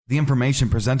The information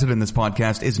presented in this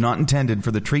podcast is not intended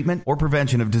for the treatment or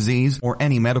prevention of disease or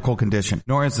any medical condition,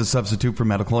 nor as a substitute for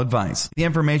medical advice. The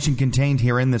information contained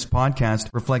here in this podcast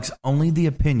reflects only the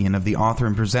opinion of the author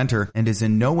and presenter and is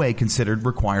in no way considered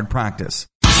required practice.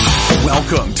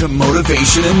 Welcome to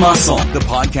Motivation and Muscle, the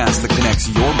podcast that connects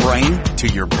your brain to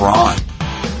your brawn.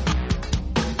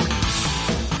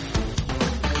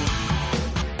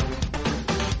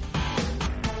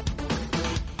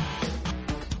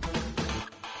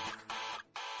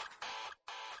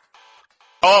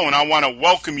 Hello, and I want to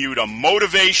welcome you to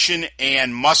Motivation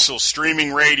and Muscle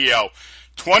Streaming Radio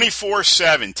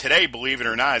 24/7. Today, believe it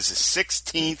or not, is the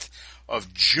 16th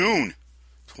of June,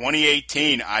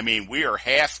 2018. I mean, we are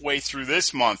halfway through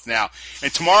this month now.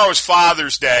 And tomorrow is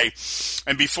Father's Day.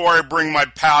 And before I bring my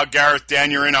pal Gareth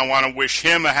Denyer in, I want to wish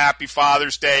him a happy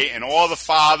Father's Day and all the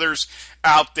fathers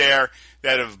out there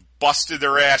that have busted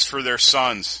their ass for their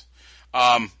sons.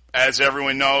 As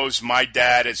everyone knows, my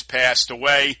dad has passed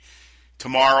away.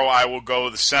 Tomorrow I will go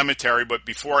to the cemetery, but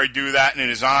before I do that, and in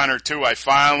his honor too, it's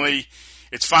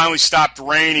finally stopped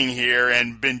raining here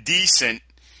and been decent.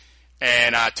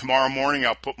 And tomorrow morning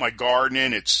I'll put my garden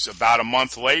in. It's about a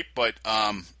month late, but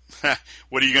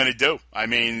what are you going to do? I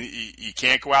mean, you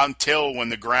can't go out and till when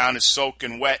the ground is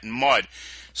soaking wet and mud.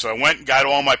 So I went and got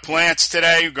all my plants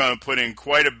today. We're going to put in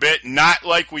quite a bit, not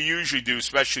like we usually do,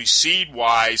 especially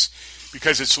seed-wise,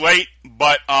 because it's late,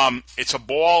 but it's a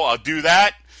ball. I'll do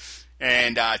that.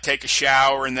 And take a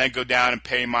shower and then go down and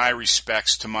pay my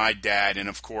respects to my dad. And,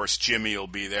 of course, Jimmy will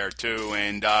be there, too.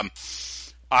 And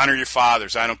honor your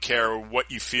fathers. I don't care what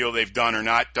you feel they've done or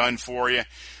not done for you.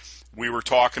 We were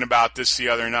talking about this the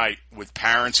other night with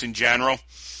parents in general.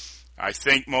 I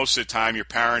think most of the time your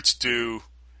parents do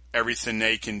everything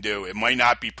they can do. It might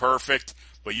not be perfect,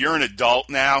 but you're an adult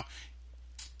now.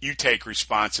 You take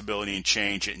responsibility and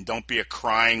change it. And don't be a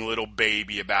crying little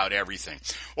baby about everything.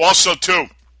 Also, too,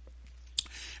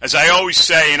 as I always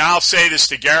say, and I'll say this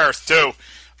to Gareth too,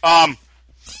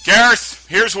 Gareth,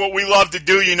 here's what we love to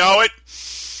do, you know it.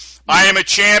 I am a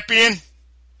champion,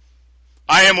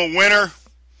 I am a winner,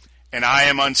 and I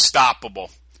am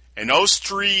unstoppable. And those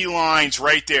three lines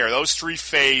right there, those three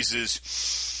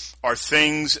phases are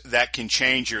things that can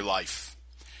change your life.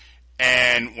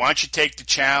 And why don't you take the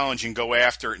challenge and go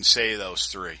after it and say those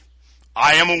three.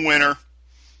 I am a winner,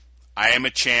 I am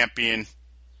a champion,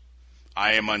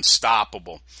 I am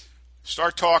unstoppable.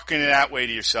 Start talking that way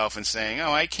to yourself and saying,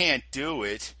 oh, I can't do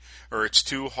it, or it's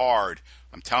too hard.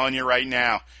 I'm telling you right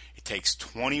now, it takes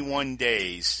 21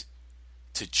 days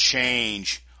to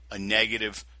change a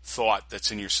negative thought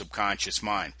that's in your subconscious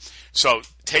mind. So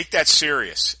take that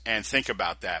serious and think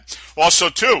about that. Also,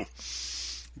 too,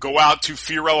 go out to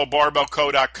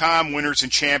FiorilloBarbellCo.com, Winners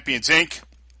and Champions, Inc.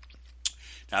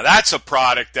 Now, that's a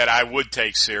product that I would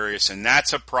take serious, and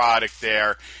that's a product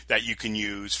there that you can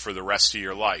use for the rest of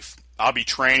your life. I'll be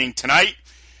training tonight.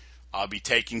 I'll be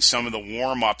taking some of the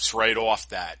warm-ups right off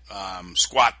that.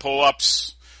 Squat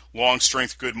pull-ups, long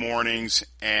strength good mornings,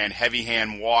 and heavy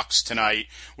hand walks tonight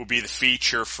will be the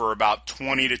feature for about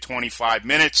 20 to 25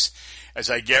 minutes as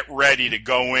I get ready to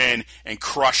go in and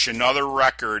crush another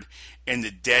record in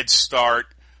the dead start,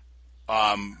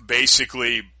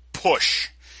 basically push.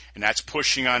 And that's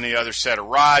pushing on the other set of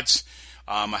rods.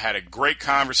 I had a great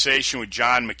conversation with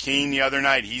John McKean the other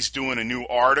night. He's doing a new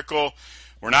article.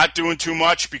 We're not doing too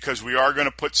much because we are going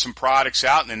to put some products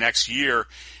out in the next year.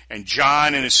 And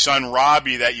John and his son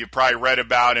Robbie, that you probably read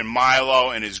about, and Milo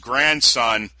and his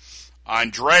grandson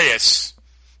Andreas,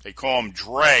 they call him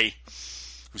Dre,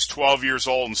 who's 12 years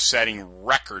old and setting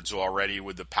records already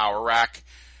with the power rack,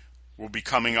 will be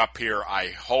coming up here. I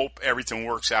hope everything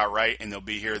works out right, and they'll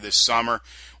be here this summer.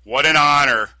 What an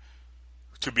honor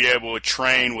to be able to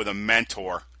train with a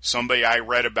mentor, somebody I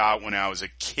read about when I was a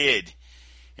kid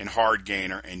in Hard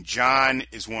Gainer. And John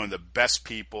is one of the best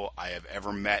people I have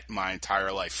ever met in my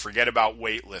entire life. Forget about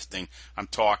weightlifting. I'm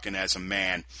talking as a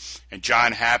man. And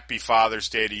John, happy Father's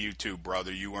Day to you too,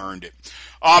 brother. You earned it.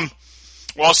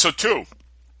 Also, too,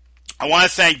 I want to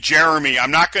thank Jeremy.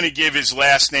 I'm not going to give his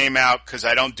last name out because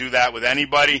I don't do that with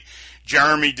anybody.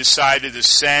 Jeremy decided to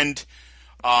send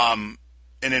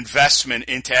an investment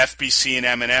into FBC and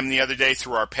M&M the other day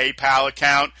through our PayPal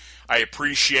account. I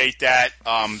appreciate that.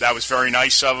 That was very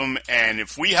nice of him. And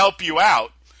if we help you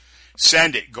out,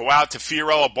 send it. Go out to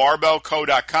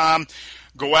FiorilloBarbellCo.com.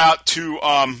 Go out to,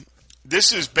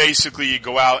 this is basically you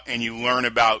go out and you learn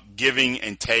about giving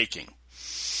and taking.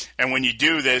 And when you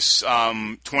do this,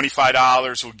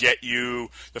 $25 will get you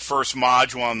the first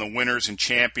module on the Winners and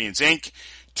Champions, Inc.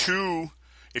 2,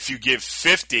 if you give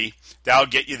 $50, that'll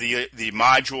get you the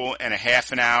module and a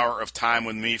half an hour of time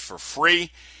with me for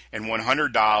free. and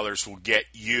 $100 will get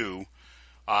you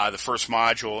the first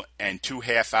module and 2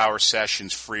 half-hour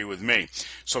sessions free with me.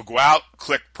 So go out,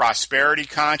 click Prosperity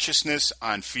Consciousness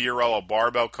on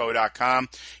FiorilloBarbellCo.com.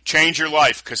 Change your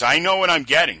life, because I know what I'm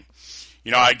getting.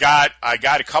 You know, I got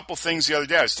a couple things the other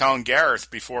day. I was telling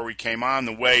Gareth before we came on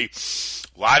the way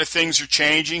a lot of things are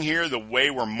changing here, the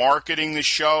way we're marketing the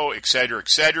show, et cetera,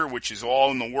 which is all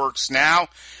in the works now.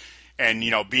 And,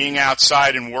 you know, being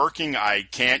outside and working, I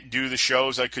can't do the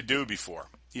shows I could do before.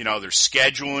 You know, there's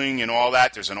scheduling and all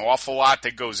that. There's an awful lot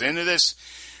that goes into this.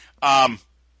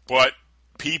 But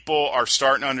people are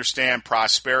starting to understand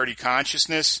prosperity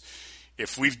consciousness.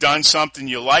 If we've done something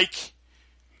you like,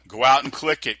 go out and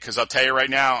click it, because I'll tell you right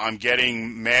now, I'm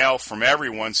getting mail from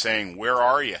everyone saying, where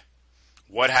are you?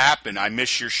 What happened? I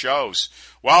miss your shows.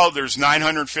 Well, there's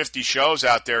 950 shows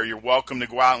out there. You're welcome to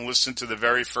go out and listen to the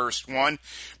very first one.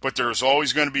 But there's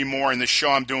always going to be more. And this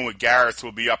show I'm doing with Gareth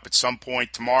will be up at some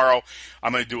point tomorrow.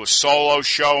 I'm going to do a solo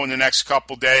show in the next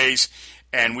couple days.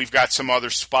 And we've got some other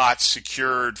spots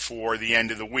secured for the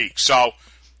end of the week. So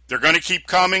they're going to keep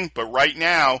coming. But right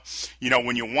now, you know,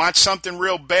 when you want something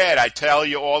real bad, I tell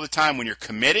you all the time, when you're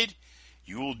committed,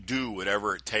 you will do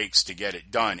whatever it takes to get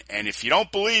it done. And if you don't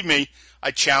believe me, I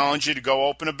challenge you to go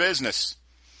open a business.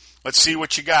 Let's see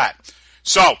what you got.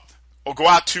 So we'll go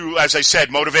out to, as I said,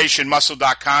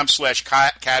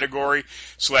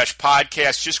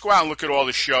 motivationmuscle.com/category/podcast. Just go out and look at all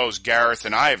the shows Gareth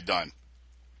and I have done.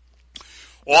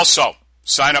 Also,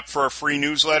 sign up for a free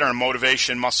newsletter on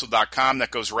motivationmuscle.com that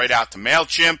goes right out to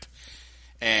MailChimp.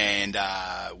 And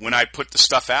when I put the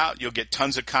stuff out, you'll get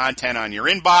tons of content on your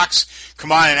inbox.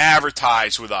 Come on and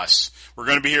advertise with us. We're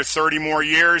going to be here 30 more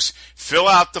years. Fill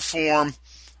out the form.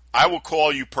 I will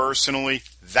call you personally.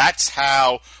 That's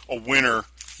how a winner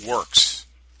works.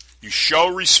 You show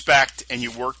respect and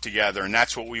you work together, and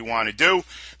that's what we want to do.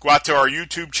 Go out to our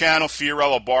YouTube channel,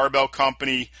 Fiorillo Barbell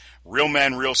Company, Real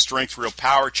Men, Real Strength, Real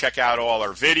Power. Check out all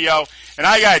our video. And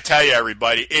I got to tell you,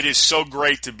 everybody, it is so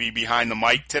great to be behind the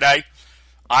mic today.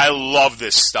 I love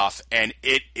this stuff, and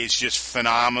it is just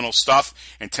phenomenal stuff.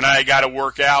 And tonight I got to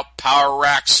work out, Power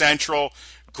Rack Central.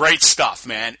 Great stuff,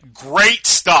 man. Great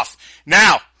stuff.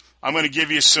 Now, I'm going to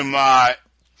give you I'm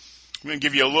going to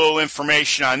give you a little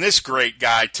information on this great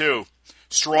guy, too.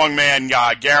 Strongman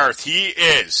guy, Gareth. He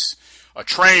is a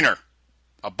trainer,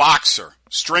 a boxer,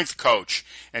 strength coach,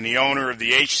 and the owner of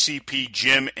the HCP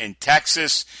Gym in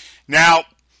Texas. Now,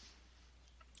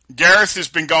 Gareth has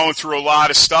been going through a lot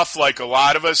of stuff like a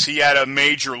lot of us. He had a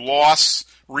major loss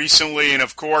recently, and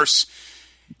of course,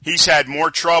 he's had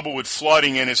more trouble with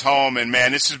flooding in his home, and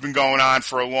man, this has been going on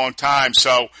for a long time.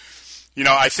 So, you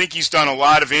know, I think he's done a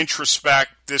lot of introspect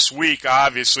this week,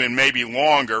 obviously, and maybe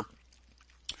longer.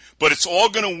 But it's all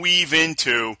going to weave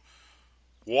into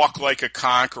Walk Like a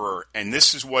Conqueror, and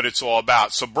this is what it's all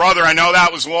about. So, brother, I know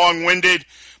that was long-winded,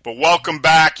 but welcome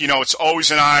back. You know, it's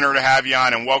always an honor to have you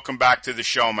on, and welcome back to the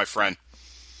show, my friend.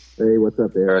 Hey, what's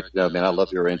up, Eric? No, man, I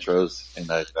love your intros,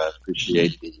 and I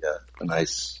appreciate the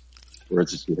nice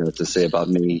words that you have to say about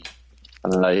me.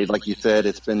 Like you said,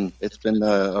 it's been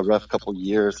a rough couple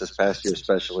years, this past year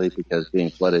especially, because being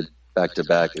flooded back to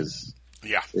back is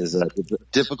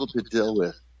difficult to deal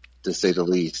with, to say the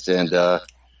least. And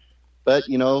but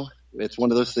you know, it's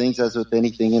one of those things. As with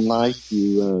anything in life,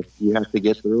 you have to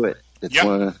get through it. It's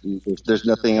there's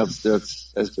nothing else.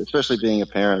 Especially being a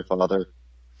parent, father,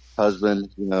 husband.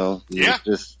 You know,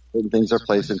 just things are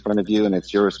placed in front of you, and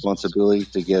it's your responsibility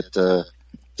to get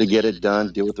it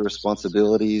done, deal with the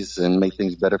responsibilities, and make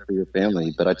things better for your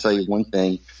family. But I tell you one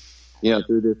thing, you know,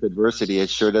 through this adversity,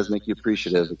 it sure does make you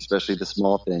appreciative, especially the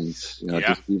small things. You know,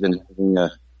 just even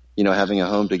having a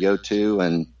home to go to,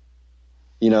 and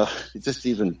you know, just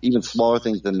even smaller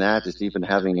things than that. Just even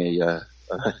having a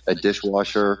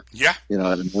dishwasher, you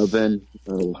know, an oven,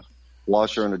 a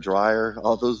washer and a dryer.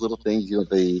 All those little things, you know,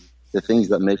 the things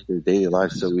that make your daily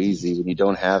life so easy. When you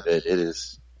don't have it,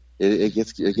 it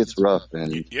gets rough,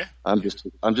 and I'm just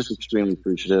extremely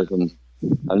appreciative, and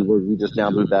we just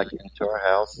now moved back into our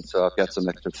house, and so I've got some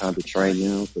extra time to train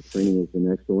now. So training has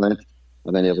been excellent.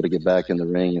 I've been able to get back in the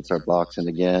ring and start boxing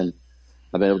again.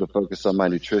 I've been able to focus on my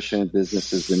nutrition.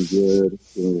 Business has been good.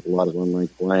 Dealing with a lot of online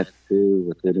clients too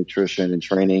with the nutrition and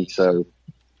training. So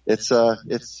it's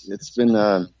been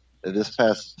this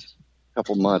past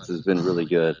couple months has been really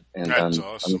good, and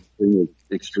awesome. I'm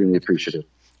extremely appreciative.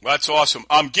 Well, that's awesome.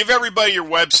 Give everybody your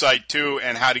website, too,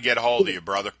 and how to get a hold of you,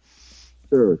 brother.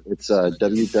 Sure. It's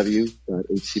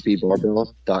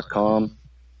www.hcpbarbell.com.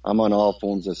 I'm on all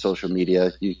forms of social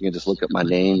media. You can just look up my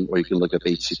name, or you can look up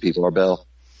HCP Barbell.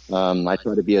 I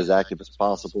try to be as active as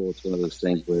possible. It's one of those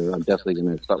things where I'm definitely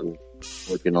going to start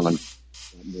working on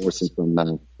more since I'm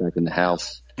back in the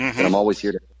house. Mm-hmm. But I'm always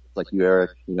here to, like you,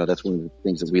 Eric. That's one of the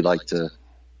things that we like to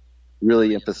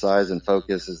really emphasize and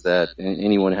focus is that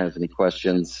anyone has any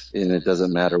questions, and it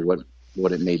doesn't matter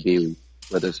what it may be,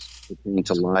 whether it's pertaining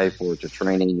to life or to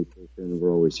training, nutrition,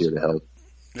 we're always here to help.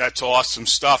 That's awesome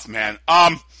stuff, man.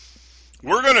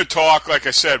 We're going to talk, like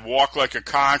I said, walk like a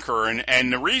conqueror,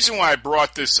 and the reason why I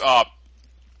brought this up,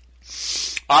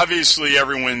 obviously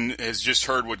everyone has just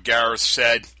heard what Gareth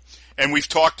said, and we've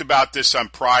talked about this on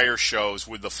prior shows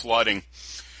with the flooding.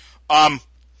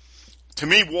 To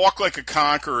me, walk like a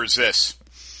conqueror is this.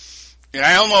 And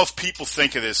I don't know if people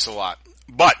think of this a lot,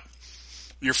 but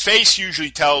your face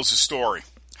usually tells a story,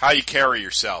 how you carry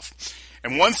yourself.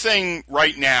 And one thing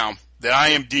right now that I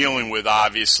am dealing with,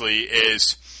 obviously,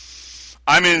 is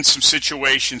I'm in some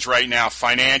situations right now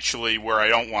financially where I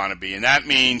don't want to be. And that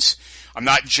means I'm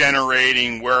not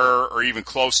generating where or even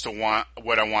close to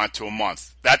what I want to a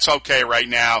month. That's okay right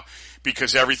now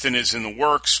because everything is in the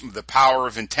works. The power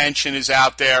of intention is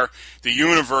out there. The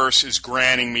universe is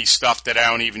granting me stuff that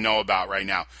I don't even know about right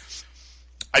now.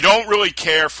 I don't really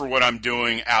care for what I'm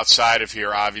doing outside of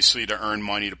here, obviously, to earn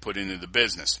money to put into the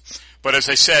business. But as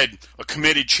I said, a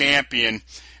committed champion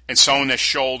and someone that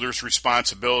shoulders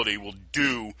responsibility will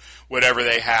do whatever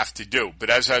they have to do. But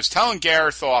as I was telling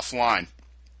Gareth offline,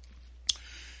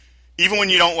 even when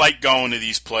you don't like going to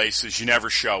these places, you never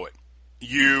show it.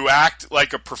 You act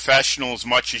like a professional as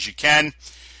much as you can.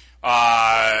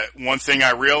 One thing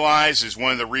I realize is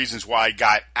one of the reasons why I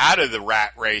got out of the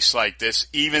rat race like this,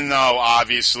 even though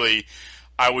obviously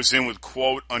I was in with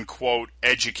quote-unquote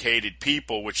educated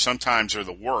people, which sometimes are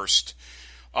the worst.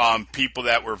 People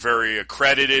that were very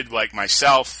accredited, like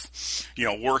myself,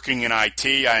 working in IT.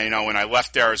 When I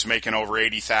left there, I was making over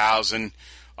 $80,000.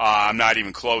 I'm not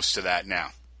even close to that now.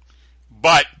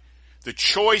 But the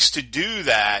choice to do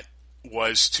that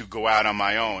was to go out on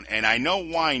my own. And I know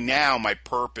why now my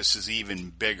purpose is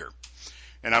even bigger.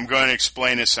 And I'm going to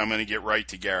explain this. I'm going to get right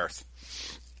to Gareth.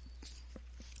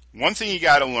 One thing you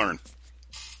got to learn.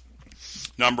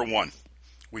 Number one,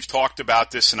 we've talked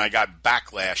about this and I got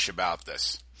backlash about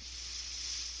this.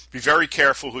 Be very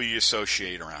careful who you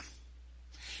associate around.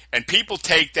 And people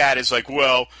take that as like,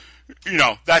 well,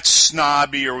 that's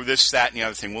snobby or this, that, and the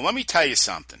other thing. Well, let me tell you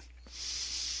something.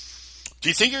 Do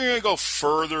you think you're going to go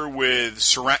further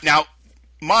with Now,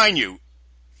 mind you,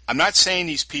 I'm not saying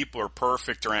these people are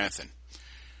perfect or anything.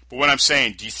 But what I'm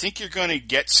saying, do you think you're going to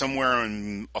get somewhere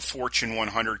in a Fortune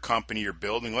 100 company you're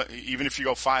building, even if you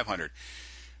go 500,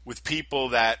 with people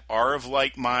that are of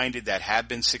like-minded, that have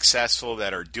been successful,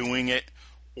 that are doing it,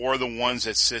 or the ones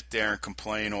that sit there and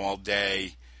complain all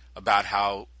day about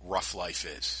how rough life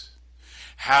is,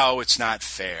 how it's not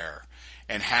fair,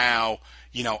 and how,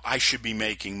 I should be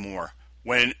making more.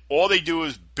 When all they do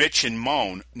is bitch and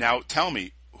moan, now tell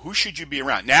me, who should you be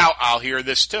around? Now I'll hear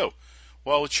this too.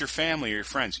 Well, it's your family or your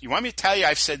friends. You want me to tell you,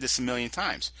 I've said this a million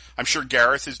times. I'm sure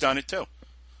Gareth has done it too.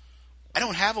 I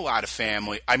don't have a lot of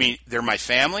family. I mean, they're my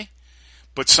family,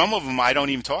 but some of them I don't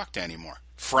even talk to anymore.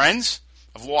 Friends,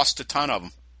 I've lost a ton of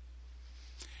them.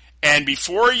 And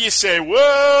before you say,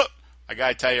 whoa, I got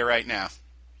to tell you right now,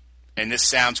 and this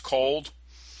sounds cold,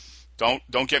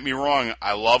 don't get me wrong,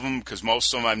 I love them because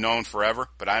most of them I've known forever,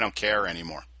 but I don't care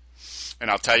anymore. And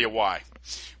I'll tell you why.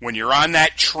 When you're on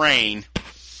that train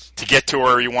to get to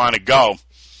where you want to go,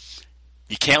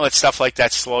 you can't let stuff like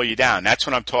that slow you down. That's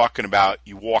what I'm talking about.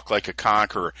 You walk like a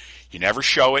conqueror. You never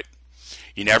show it.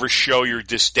 You never show your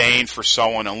disdain for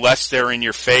someone unless they're in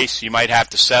your face. You might have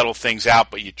to settle things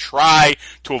out, but you try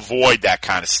to avoid that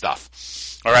kind of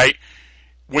stuff. All right?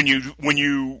 When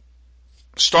you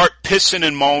start pissing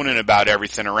and moaning about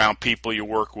everything around people you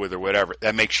work with or whatever,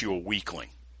 that makes you a weakling.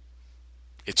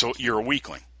 You're a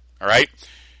weakling. All right?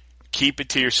 Keep it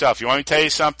to yourself. You want me to tell you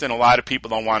something? A lot of people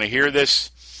don't want to hear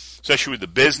this, especially with the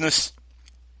business.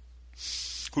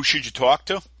 Who should you talk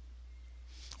to?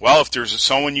 Well, if there's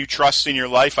someone you trust in your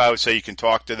life, I would say you can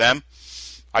talk to them.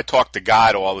 I talk to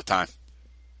God all the time.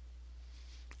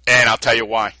 And I'll tell you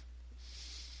why.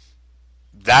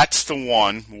 That's the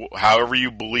one, however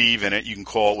you believe in it, you can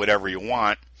call it whatever you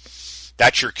want.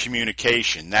 That's your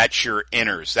communication. That's your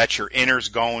inners. That's your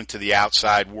inners going to the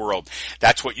outside world.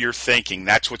 That's what you're thinking.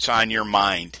 That's what's on your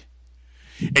mind.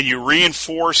 And you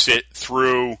reinforce it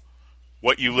through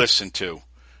what you listen to,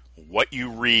 what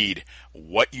you read,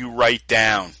 what you write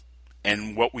down,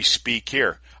 and what we speak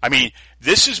here. I mean,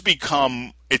 this has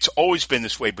become, it's always been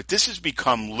this way, but this has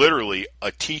become literally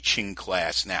a teaching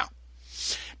class now.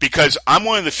 Because I'm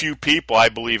one of the few people, I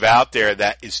believe, out there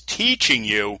that is teaching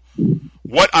you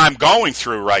what I'm going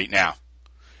through right now.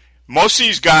 Most of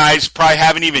these guys probably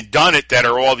haven't even done it that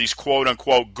are all these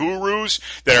quote-unquote gurus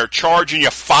that are charging you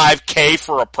 $5,000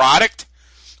 for a product.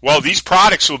 Well, these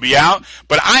products will be out,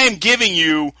 but I am giving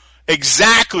you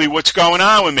exactly what's going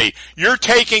on with me. You're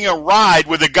taking a ride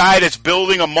with a guy that's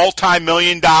building a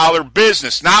multi-million-dollar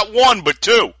business, not one, but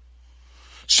two.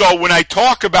 So when I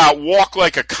talk about walk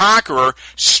like a conqueror,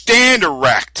 stand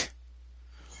erect.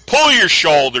 Pull your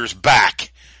shoulders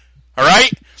back. All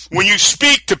right? When you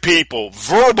speak to people,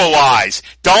 verbalize.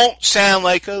 Don't sound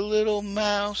like a little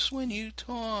mouse when you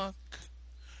talk.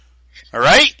 All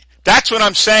right? That's what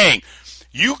I'm saying.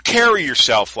 You carry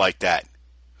yourself like that.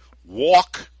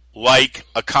 Walk like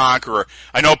a conqueror.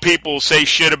 I know people say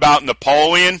shit about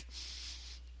Napoleon.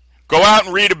 Go out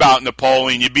and read about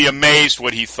Napoleon. You'd be amazed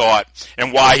what he thought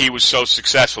and why he was so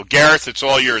successful. Gareth, it's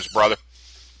all yours, brother.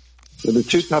 So the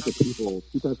two types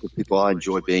of people I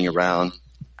enjoy being around.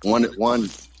 One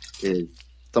is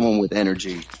someone with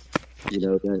energy. You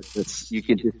know, that's you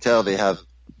can just tell they have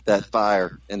that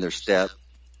fire in their step.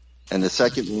 And the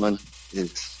second one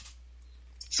is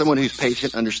someone who's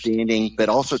patient, understanding, but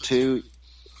also too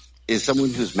is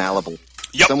someone who's malleable.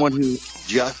 Yep. Someone who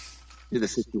adjusts to the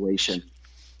situation.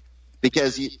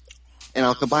 Because and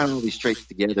I'll combine all these traits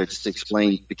together just to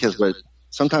explain, because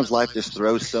sometimes life just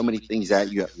throws so many things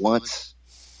at you at once,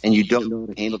 and you don't know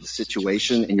how to handle the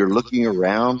situation, and you're looking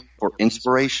around for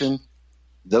inspiration.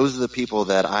 Those are the people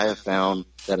that I have found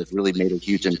that have really made a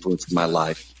huge influence in my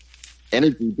life.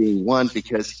 Energy being one,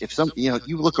 because if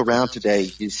you look around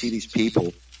today, you see these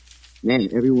people, man,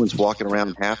 everyone's walking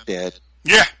around half dead.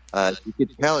 Yeah. You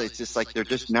can tell it's just like they're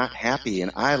just not happy,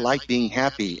 and I like being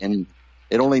happy, and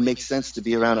it only makes sense to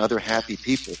be around other happy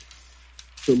people.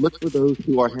 So look for those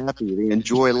who are happy. They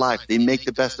enjoy life. They make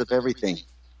the best of everything,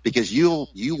 because you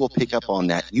will pick up on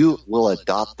that. You will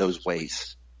adopt those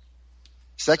ways.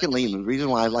 Secondly, and the reason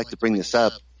why I like to bring this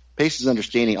up, patience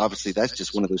understanding, obviously that's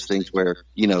just one of those things where,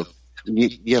 you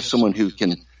have someone who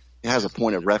has a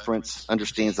point of reference,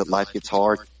 understands that life gets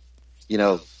hard.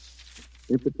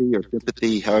 Empathy or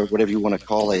sympathy, however, whatever you want to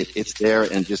call it, it's there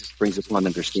and just brings upon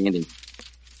understanding.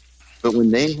 But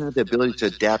when they have the ability to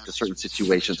adapt to certain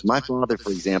situations, my father, for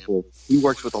example, he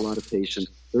works with a lot of patients.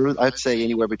 I'd say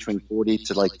anywhere between 40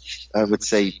 to I would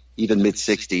say even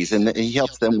mid-60s, and he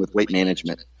helps them with weight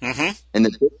management. Mm-hmm. And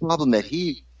the big problem that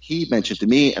he mentioned to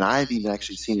me, and I've even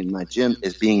actually seen in my gym,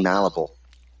 is being malleable.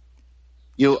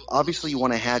 Obviously you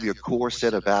want to have your core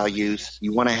set of values.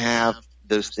 You want to have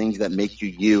those things that make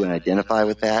you and identify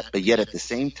with that. But yet at the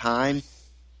same time,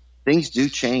 things do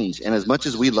change. And as much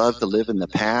as we love to live in the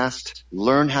past,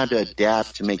 learn how to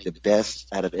adapt to make the best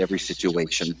out of every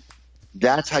situation.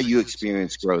 That's how you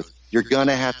experience growth. You're going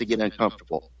to have to get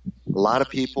uncomfortable. A lot of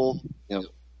people,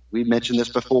 we mentioned this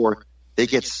before, they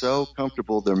get so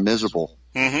comfortable they're miserable.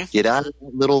 Mm-hmm. Get out of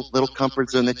that little comfort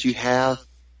zone that you have,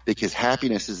 because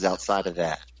happiness is outside of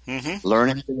that. Mm-hmm. Learn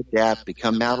how to adapt,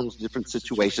 become malleable to different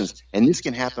situations. And this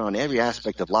can happen on every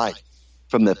aspect of life,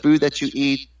 from the food that you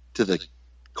eat to the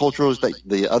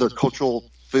the other cultural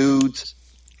foods.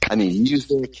 I mean,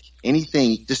 music,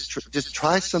 anything. Just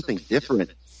try something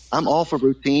different. I'm all for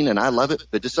routine and I love it,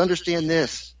 but just understand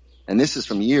this. And this is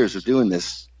from years of doing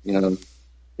this,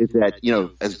 is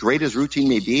that, as great as routine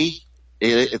may be,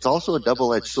 it's also a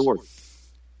double-edged sword.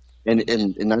 And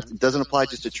that doesn't apply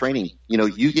just to training.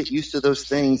 You get used to those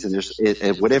things, and there's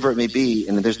whatever it may be,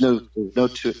 and there's no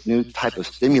new type of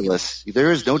stimulus.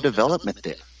 There is no development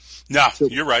there. No, So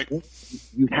you're right.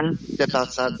 You have to step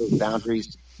outside those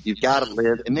boundaries. You've got to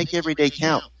live and make every day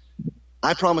count.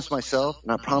 I promise myself,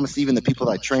 and I promise even the people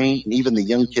that I train, and even the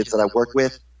young kids that I work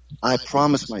with, I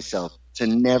promise myself to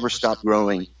never stop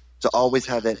growing, to always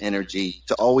have that energy,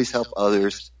 to always help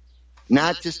others.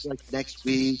 Not just like next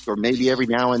week or maybe every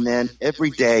now and then, every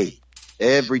day,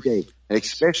 and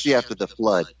especially after the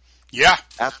flood. Yeah.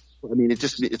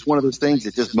 It's one of those things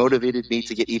that just motivated me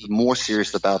to get even more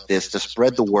serious about this, to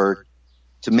spread the word,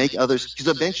 to make others, because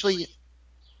eventually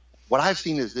what I've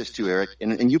seen is this too, Eric,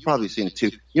 and you've probably seen it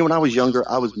too. When I was younger,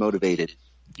 I was motivated.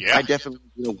 Yeah. I definitely,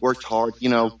 worked hard,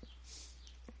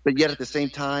 but yet at the same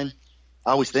time,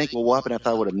 I always think, well, what happened if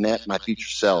I would have met my future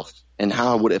self? And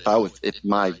how would if I was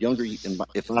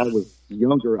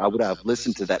younger, I would have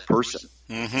listened to that person.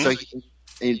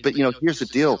 Mm-hmm. But here's the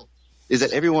deal: is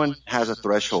that everyone has a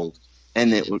threshold,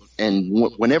 and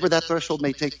whenever that threshold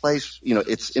may take place,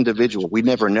 it's individual. We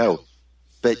never know,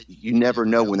 but you never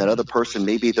know when that other person,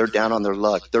 maybe they're down on their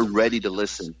luck, they're ready to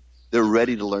listen, they're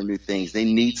ready to learn new things, they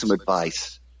need some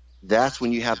advice. That's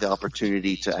when you have the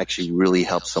opportunity to actually really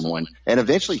help someone, and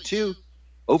eventually too,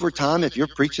 over time, if you're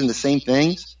preaching the same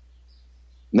things,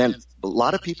 man, a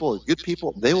lot of people, good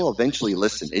people, they will eventually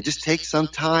listen. It just takes some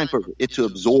time for it to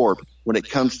absorb when it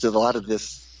comes to a lot of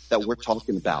this that we're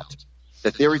talking about.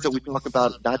 The theories that we talk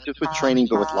about, not just with training,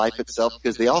 but with life itself,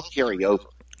 because they all carry over.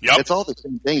 Yep. It's all the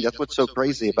same thing. That's what's so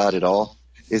crazy about it all,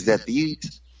 is that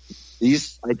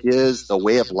these ideas, the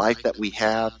way of life that we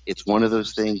have, it's one of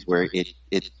those things where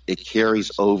it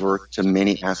carries over to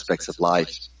many aspects of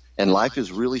life. And life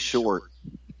is really short.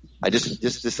 I just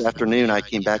this afternoon, I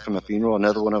came back from a funeral.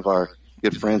 Another one of our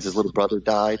good friends, his little brother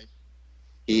died.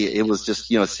 It was just,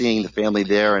 seeing the family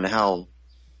there and how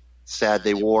sad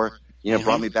they were,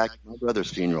 brought me back to my brother's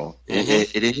funeral. It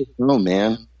hit home,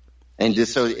 man. And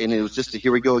it was just,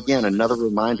 here we go again. Another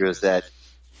reminder is that,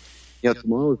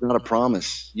 tomorrow is not a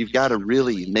promise. You've got to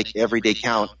really make every day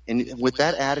count. And with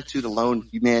that attitude alone,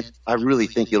 man, I really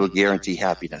think it'll guarantee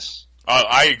happiness.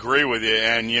 I agree with you.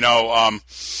 And,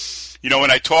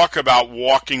 when I talk about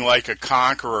walking like a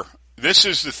conqueror, this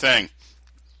is the thing.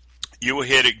 You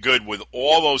hit it good with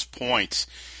all those points.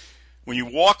 When you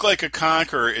walk like a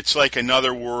conqueror, it's like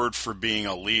another word for being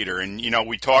a leader. And,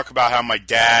 we talk about how my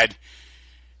dad,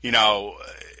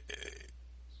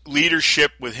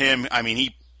 leadership with him, I mean,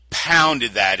 he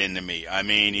pounded that into me. I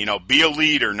mean, be a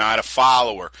leader, not a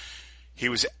follower. He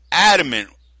was adamant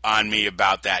on me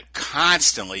about that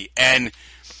constantly. And,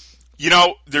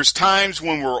 there's times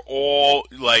when we're all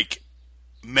like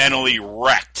mentally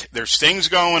wrecked. There's things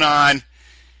going on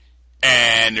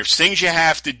and there's things you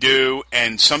have to do.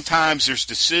 And sometimes there's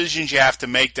decisions you have to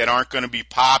make that aren't going to be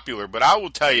popular. But I will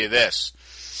tell you this.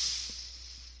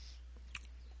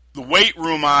 The weight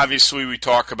room, obviously, we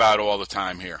talk about all the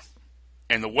time here.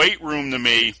 And the weight room to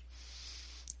me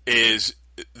is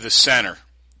the center,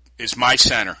 is my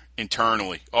center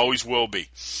internally. Always will be.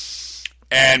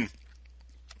 And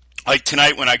like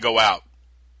tonight when I go out,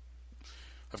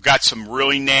 I've got some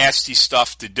really nasty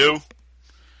stuff to do.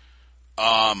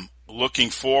 Looking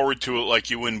forward to it like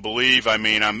you wouldn't believe. I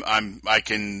mean, I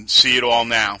can see it all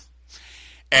now.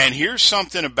 And here's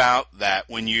something about that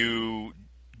when you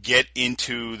get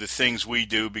into the things we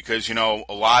do, because, a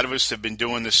lot of us have been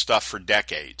doing this stuff for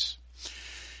decades.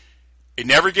 It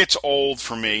never gets old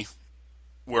for me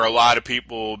where a lot of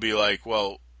people will be like,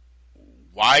 well,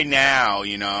 why now,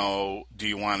 do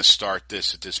you want to start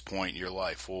this at this point in your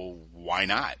life? Well, why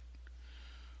not?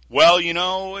 Well,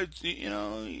 it's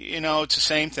the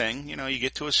same thing. You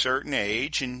get to a certain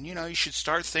age and, you should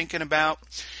start thinking about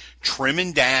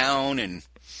trimming down and,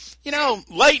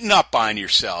 lighten up on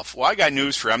yourself. Well, I got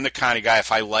news for you. I'm the kind of guy,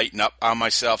 if I lighten up on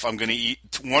myself, I'm going to eat,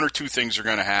 one or two things are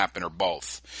going to happen, or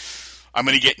both. I'm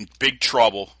going to get in big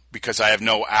trouble because I have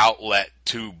no outlet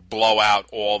to blow out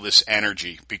all this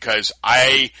energy. Because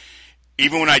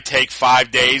even when I take 5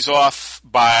 days off,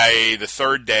 by the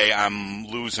third day, I'm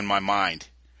losing my mind.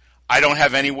 I don't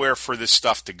have anywhere for this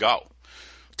stuff to go.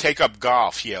 Take up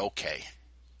golf. Yeah, okay.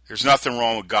 There's nothing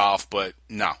wrong with golf, but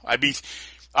no.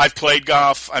 I've played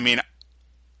golf. I mean,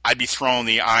 I'd be throwing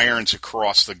the irons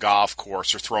across the golf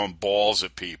course or throwing balls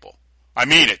at people. I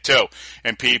mean it, too.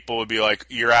 And people would be like,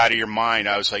 you're out of your mind.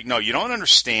 I was like, no, you don't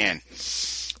understand.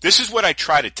 This is what I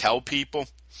try to tell people.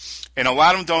 And a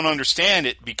lot of them don't understand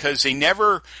it because they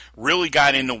never really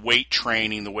got into weight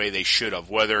training the way they should have.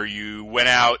 Whether you went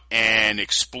out and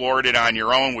explored it on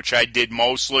your own, which I did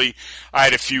mostly. I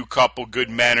had a couple good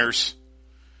mentors.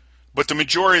 But the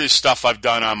majority of the stuff I've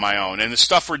done on my own. And the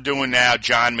stuff we're doing now,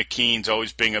 John McKean's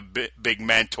always been a big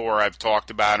mentor. I've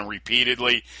talked about him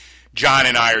repeatedly. John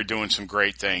and I are doing some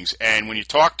great things. And when you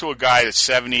talk to a guy that's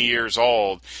 70 years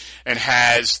old and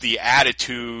has the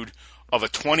attitude of a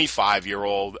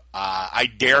 25-year-old, I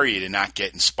dare you to not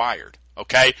get inspired.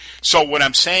 Okay? So what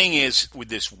I'm saying is, with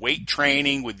this weight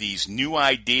training, with these new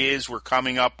ideas we're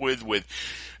coming up with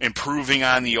improving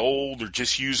on the old or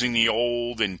just using the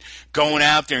old and going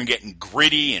out there and getting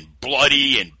gritty and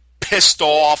bloody and pissed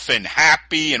off and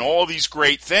happy and all these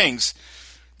great things,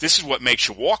 this is what makes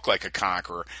you walk like a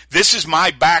conqueror. This is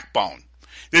my backbone.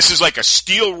 This is like a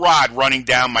steel rod running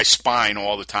down my spine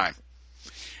all the time.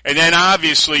 And then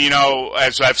obviously,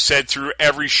 as I've said through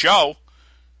every show,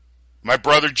 my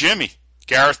brother Jimmy.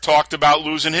 Gareth talked about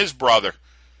losing his brother.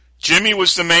 Jimmy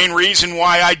was the main reason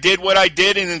why I did what I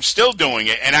did, and I'm still doing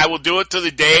it. And I will do it to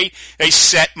the day they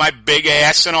set my big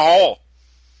ass in a hole.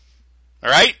 All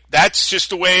right? That's just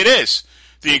the way it is.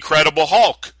 The Incredible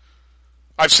Hulk.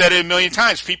 I've said it a million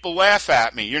times. People laugh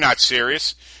at me. You're not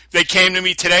serious. They came to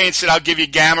me today and said, I'll give you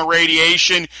gamma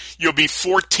radiation. You'll be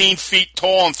 14 feet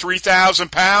tall and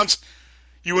 3,000 pounds.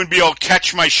 You wouldn't be able to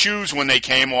catch my shoes when they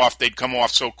came off. They'd come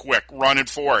off so quick, running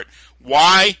for it.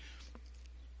 Why?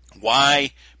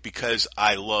 Why? because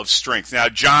I love strength. Now,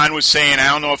 John was saying, I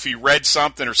don't know if he read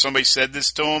something or somebody said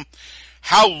this to him.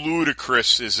 How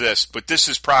ludicrous is this? But this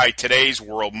is probably today's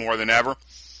world more than ever.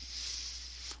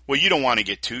 Well, you don't want to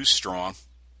get too strong.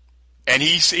 And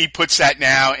he puts that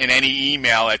now in any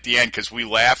email at the end because we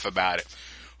laugh about it.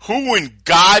 Who in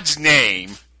God's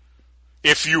name,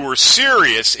 if you were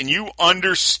serious and you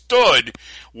understood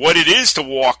what it is to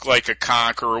walk like a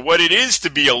conqueror, what it is to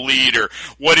be a leader,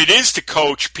 what it is to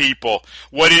coach people,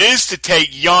 what it is to take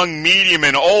young, medium,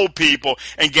 and old people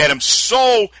and get them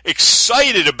so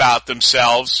excited about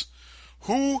themselves,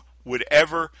 who would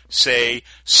ever say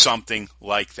something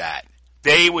like that?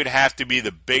 They would have to be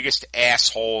the biggest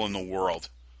asshole in the world.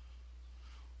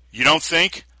 You don't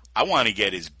think? I want to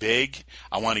get as big,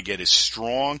 I want to get as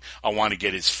strong, I want to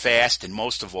get as fast, and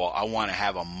most of all, I want to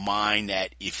have a mind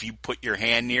that if you put your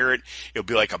hand near it, it'll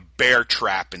be like a bear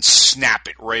trap and snap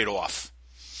it right off.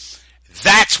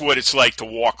 That's what it's like to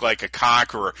walk like a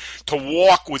conqueror, to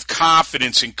walk with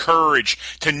confidence and courage,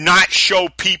 to not show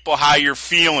people how you're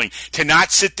feeling, to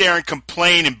not sit there and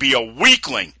complain and be a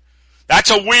weakling.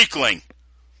 That's a weakling.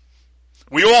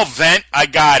 We all vent, I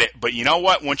got it, but you know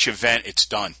what? Once you vent, it's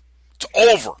done. It's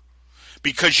over.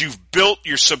 Because you've built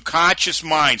your subconscious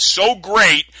mind so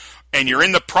great and you're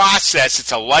in the process.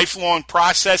 It's a lifelong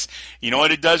process. You know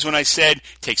what it does when I said it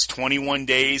takes 21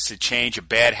 days to change a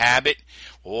bad habit?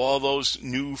 All those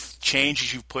new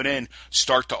changes you've put in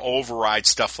start to override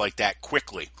stuff like that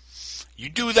quickly. You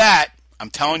do that, I'm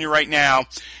telling you right now,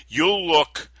 you'll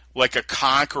look like a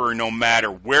conqueror no matter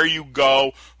where you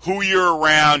go, who you're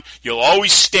around. You'll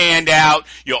always stand out.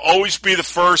 You'll always be the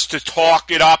first to talk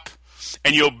it up.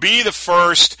 And you'll be the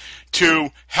first to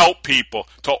help people,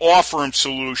 to offer them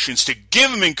solutions, to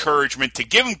give them encouragement, to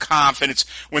give them confidence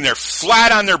when they're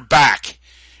flat on their back.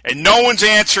 And no one's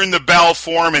answering the bell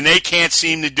for them, and they can't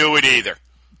seem to do it either.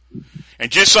 And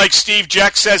just like Steve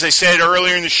Jeck says, I said it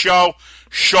earlier in the show,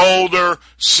 shoulder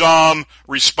some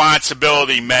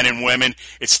responsibility, men and women.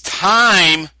 It's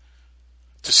time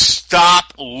to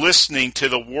stop listening to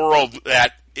the world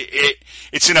that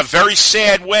it's in a very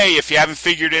sad way if you haven't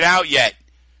figured it out yet.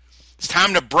 It's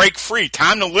time to break free.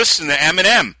 Time to listen to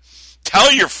Eminem. Tell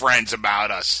your friends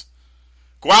about us.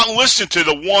 Go out and listen to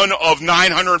the one of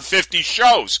 950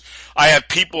 shows. I have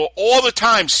people all the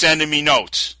time sending me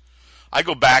notes. I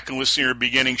go back and listen to your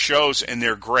beginning shows, and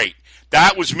they're great.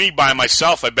 That was me by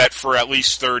myself, I bet, for at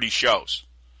least 30 shows.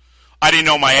 I didn't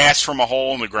know my ass from a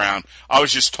hole in the ground. I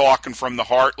was just talking from the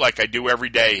heart like I do every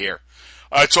day here.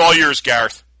 It's all yours,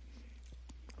 Gareth.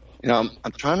 You know,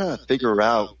 I'm trying to figure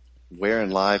out where in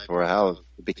life or how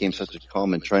it became such a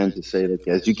common trend to say that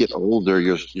as you get older,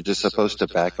 you're just supposed to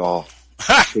back off.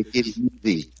 Take it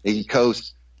easy. You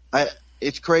coast.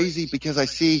 It's crazy because I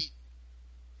see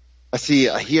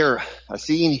and hear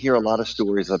a lot of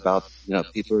stories about, you know,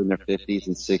 people in their 50s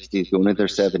and 60s going into their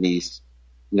 70s.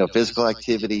 You know, physical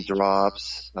activity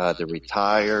drops. They're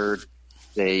retired.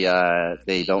 They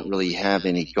don't really have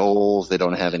any goals. They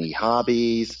don't have any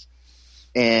hobbies.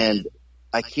 And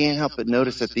I can't help but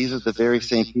notice that these are the very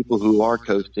same people who are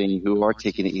coasting, who are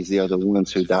taking it easy, are the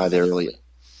ones who died earlier.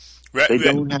 They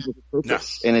don't have a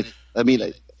purpose. No.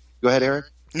 And go ahead, Eric.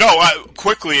 No,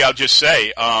 quickly, I'll just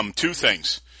say, two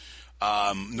things.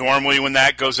 Normally when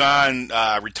that goes on,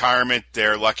 retirement,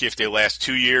 they're lucky if they last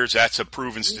 2 years. That's a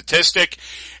proven statistic.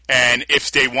 And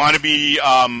if they want to be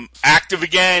active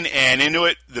again and into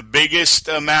it, the biggest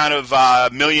amount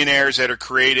of millionaires that are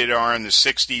created are in the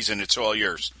 60s, and it's all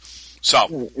yours.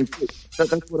 So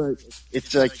that's what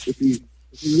it's like. If you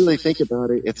really think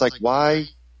about it, it's like why.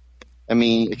 I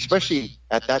mean, especially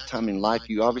at that time in life,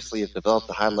 you obviously have developed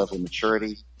a high level of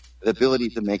maturity, the ability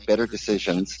to make better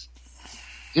decisions.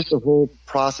 Just the whole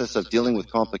process of dealing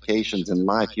with complications in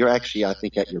life, you're actually, I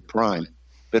think, at your prime.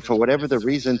 But for whatever the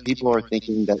reason, people are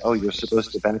thinking that, oh, you're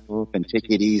supposed to back off and take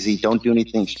it easy. Don't do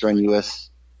anything strenuous.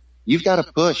 You've got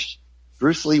to push.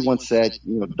 Bruce Lee once said,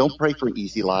 you know, don't pray for an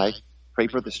easy life. Pray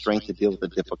for the strength to deal with a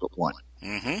difficult one.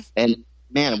 Mm-hmm. And,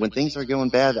 man, when things are going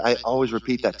bad, I always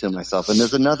repeat that to myself. And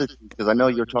there's another thing, because I know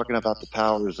you're talking about the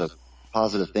powers of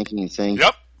positive thinking and saying,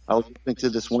 yep. I was listening to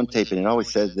this one tape, and it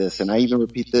always says this, and I even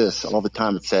repeat this all the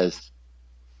time. It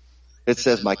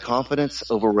says, my confidence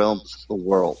overwhelms the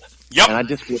world. Yep. And I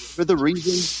just, for the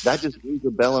reason, that just rings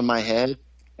a bell in my head,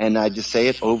 and I just say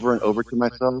it over and over to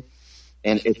myself.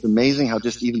 And it's amazing how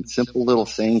just even simple little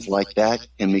sayings like that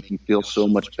can make you feel so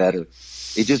much better.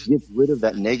 It just gets rid of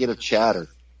that negative chatter.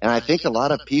 And I think a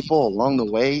lot of people along the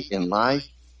way in life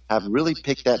have really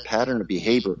picked that pattern of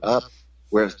behavior up,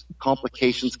 where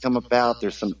complications come about.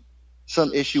 There's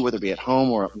some issue, whether it be at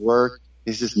home or at work.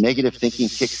 There's this negative thinking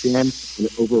kicks in and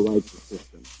it overrides the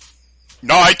system.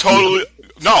 No, I totally.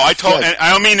 And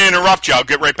I don't mean to interrupt you. I'll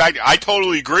get right back. I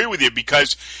totally agree with you,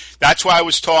 because that's why I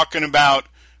was talking about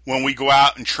when we go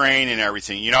out and train and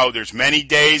everything. You know, there's many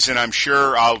days, and I'm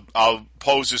sure I'll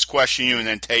pose this question to you and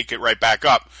then take it right back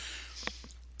up.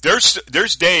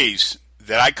 There's days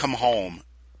that I come home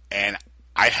and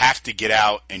I have to get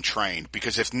out and train,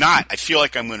 because if not, I feel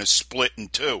like I'm going to split in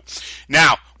two.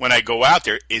 Now, when I go out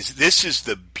there, this is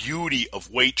the beauty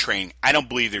of weight training. I don't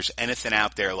believe there's anything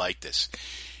out there like this.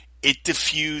 It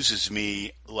diffuses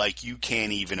me like you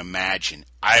can't even imagine.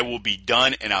 I will be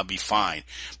done and I'll be fine.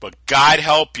 But God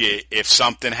help you if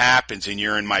something happens and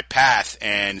you're in my path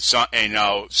and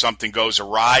something goes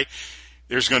awry.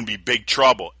 There's going to be big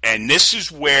trouble. And this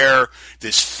is where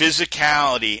this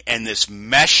physicality and this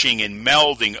meshing and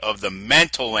melding of the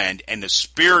mental end and the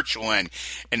spiritual end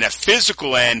and the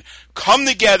physical end come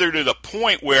together to the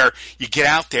point where you get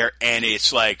out there and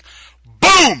it's like,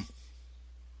 boom!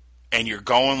 And you're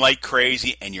going like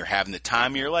crazy and you're having the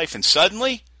time of your life. And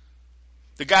suddenly,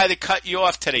 the guy that cut you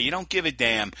off today, you don't give a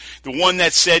damn. The one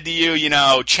that said to you,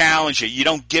 challenge it, you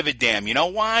don't give a damn. You know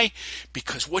why?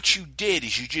 Because what you did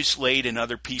is you just laid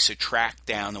another piece of track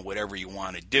down to whatever you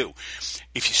want to do.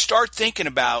 If you start thinking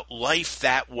about life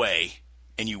that way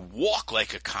and you walk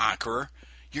like a conqueror,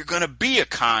 you're going to be a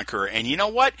conqueror. And you know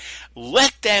what?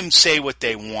 Let them say what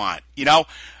they want.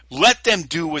 Let them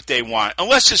do what they want,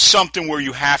 unless it's something where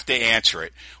you have to answer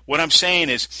it. What I'm saying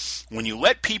is, when you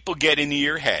let people get into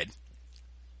your head,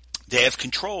 they have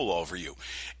control over you.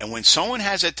 And when someone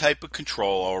has that type of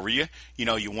control over you,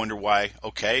 you wonder why,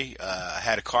 I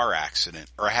had a car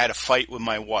accident, or I had a fight with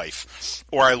my wife,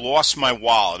 or I lost my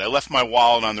wallet. I left my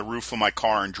wallet on the roof of my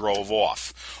car and drove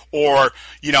off. Or,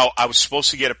 I was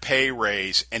supposed to get a pay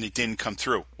raise and it didn't come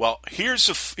through. Well, here's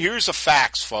the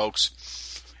facts, folks.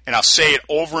 And I'll say it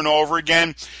over and over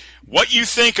again. What you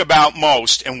think about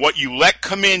most and what you let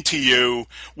come into you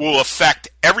will affect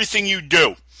everything you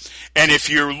do. And if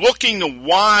you're looking to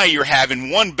why you're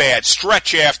having one bad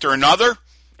stretch after another,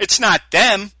 it's not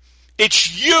them.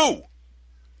 It's you.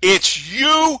 It's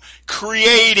you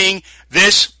creating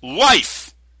this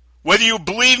life, whether you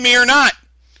believe me or not.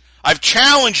 I've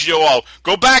challenged you all.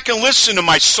 Go back and listen to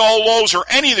my solos or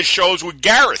any of the shows with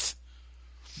Gareth.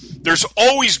 There's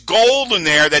always gold in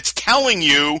there that's telling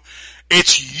you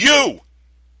it's you.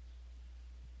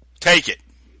 Take it.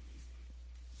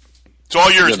 It's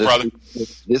all yours, brother.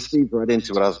 This feeds right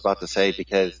into what I was about to say,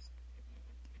 because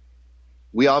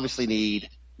we obviously need,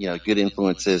 good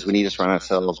influences. We need to surround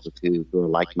ourselves with who are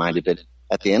like-minded. But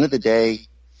at the end of the day,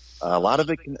 a lot of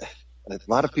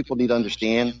people need to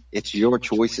understand it's your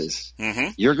choices.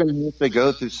 Mm-hmm. You're going to have to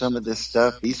go through some of this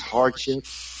stuff, these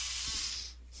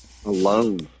hardships,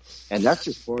 alone. And that's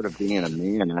just part of being a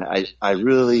man. I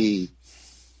really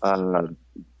have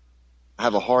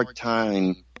a hard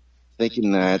time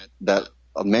thinking that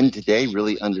men today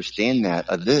really understand that.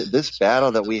 This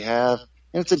battle that we have,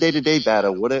 and it's a day-to-day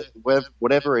battle,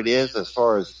 whatever it is as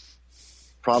far as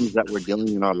problems that we're dealing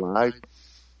in our lives,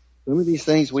 some of these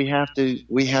things we have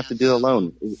to do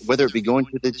alone, whether it be going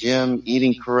to the gym,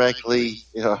 eating correctly,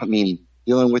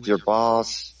 dealing with your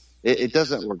boss. It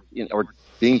doesn't work, or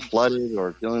being flooded,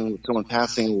 or dealing with someone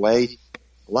passing away.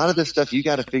 A lot of this stuff you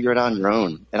got to figure it out on your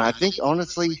own. And I think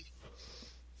honestly,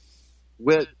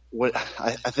 I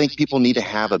think people need to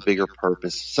have a bigger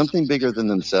purpose, something bigger than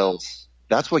themselves.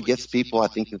 That's what gets people, I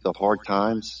think, through the hard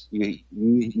times.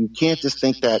 You can't just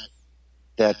think that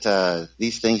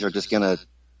these things are just gonna,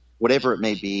 whatever it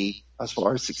may be, as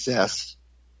far as success.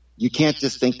 You can't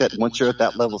just think that once you're at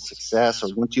that level of success,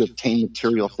 or once you obtain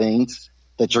material things,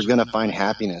 that you're gonna find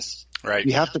happiness. Right.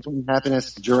 You have to find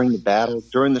happiness during the battle,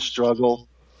 during the struggle.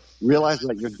 Realize that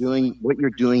what you're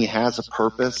doing has a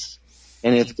purpose,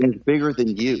 and it's bigger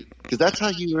than you, because that's how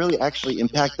you really actually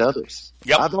impact others.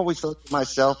 Yep. I've always thought to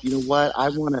myself, you know what? I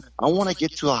want to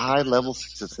get to a high level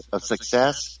of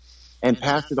success and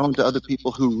pass it on to other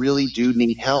people who really do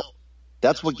need help.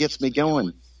 That's what gets me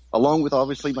going, along with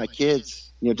obviously my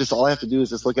kids. Just all I have to do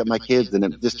is just look at my kids, and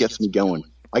it just gets me going.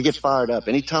 I get fired up.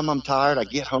 Anytime I'm tired, I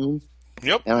get home.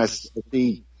 Yep. And I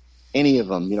see any of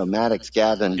them, Maddox,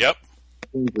 Gavin, yep,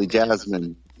 Kingsley,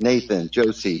 Jasmine, Nathan,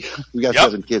 Josie. We got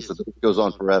 7 kids, so it goes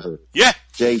on forever. Yeah.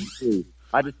 Jade, too.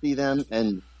 I just see them,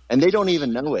 and they don't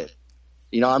even know it.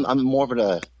 I'm more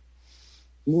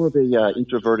of a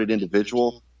introverted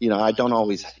individual. I don't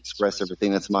always express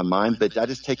everything that's in my mind, but I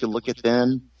just take a look at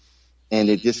them, and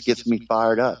it just gets me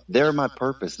fired up. They're my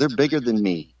purpose. They're bigger than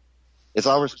me. It's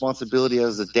our responsibility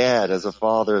as a dad, as a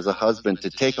father, as a husband, to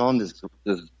take on this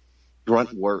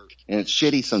grunt work, and it's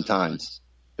shitty sometimes,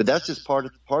 but that's just part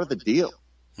of the deal.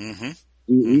 Mm-hmm.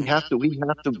 We have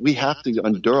to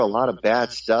endure a lot of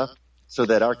bad stuff so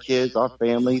that our kids, our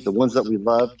family, the ones that we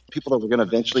love, people that we're going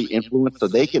to eventually influence, so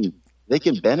they can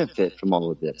benefit from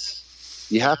all of this.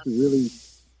 You have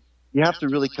to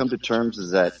really come to terms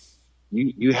is that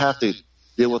you have to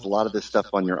deal with a lot of this stuff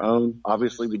on your own.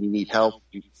 Obviously, when you need help,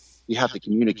 you have to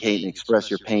communicate and express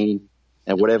your pain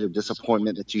and whatever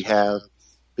disappointment that you have.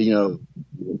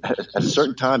 But, at a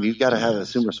certain time, you've got to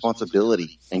assume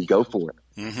responsibility and go for it.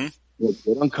 Mm-hmm.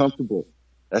 Get uncomfortable.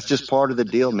 That's just part of the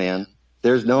deal, man.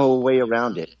 There's no way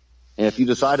around it. And if you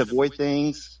decide to avoid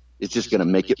things, it's just going to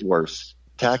make it worse.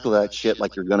 Tackle that shit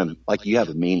like you have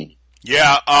a meaning.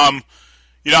 Yeah. I'll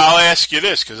ask you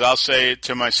this because I'll say it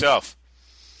to myself.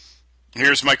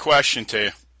 Here's my question to you,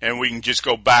 and we can just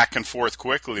go back and forth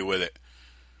quickly with it.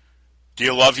 Do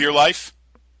you love your life?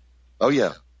 Oh,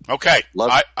 yeah. Okay.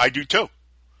 I do too.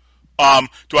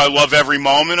 Do I love every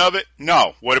moment of it?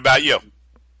 No. What about you?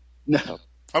 No.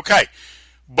 Okay.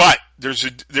 But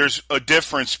there's a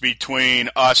difference between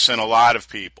us and a lot of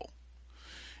people.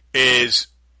 Is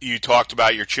you talked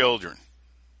about your children,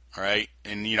 all right?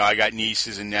 And, I got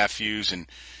nieces and nephews, and,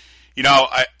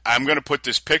 I'm going to put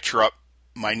this picture up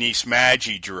my niece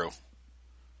Maggie drew.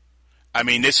 I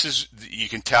mean, you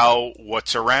can tell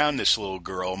what's around this little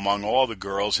girl among all the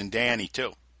girls, and Danny,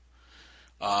 too.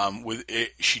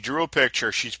 She drew a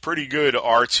picture. She's pretty good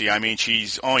artsy. I mean,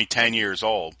 she's only 10 years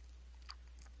old.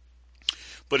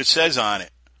 But it says on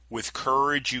it, with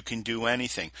courage you can do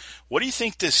anything. What do you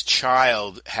think this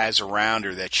child has around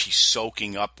her that she's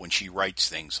soaking up when she writes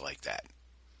things like that?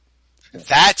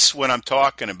 That's what I'm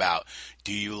talking about.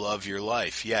 Do you love your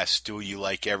life? Yes. Do you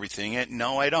like everything in it?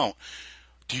 No, I don't.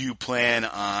 Do you plan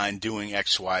on doing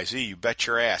X, Y, Z? You bet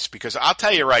your ass. Because I'll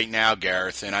tell you right now,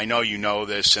 Gareth, and I know you know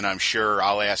this, and I'm sure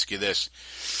I'll ask you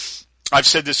this. I've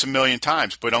said this a million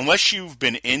times, but unless you've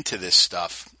been into this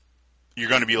stuff, you're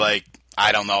going to be like,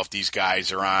 I don't know if these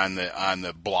guys are on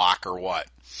the block or what.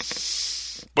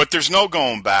 But there's no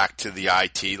going back to the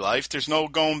IT life. There's no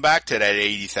going back to that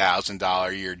 $80,000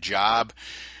 a year job.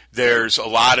 There's a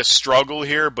lot of struggle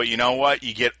here, but you know what?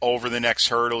 You get over the next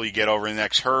hurdle,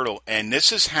 And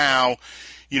this is how,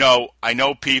 I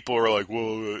know people are like,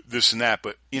 well, this and that.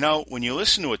 But, when you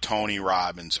listen to a Tony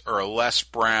Robbins or a Les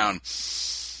Brown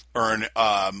or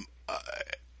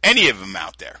any of them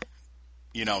out there,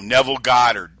 Neville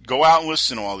Goddard, go out and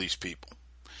listen to all these people.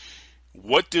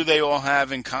 What do they all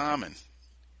have in common?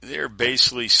 They're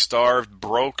basically starved,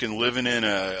 broke, and living in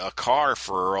a car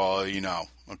for all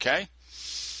okay?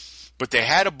 But they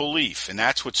had a belief, and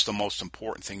that's what's the most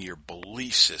important thing, your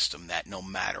belief system, that no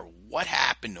matter what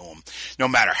happened to them, no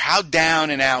matter how down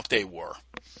and out they were,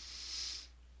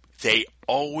 they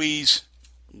always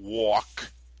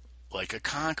walk like a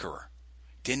conqueror.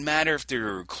 Didn't matter if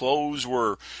their clothes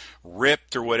were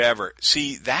ripped or whatever.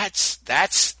 See,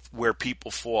 that's where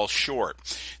people fall short.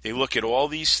 They look at all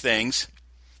these things,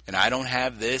 and I don't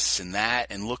have this and that,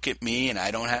 and look at me, and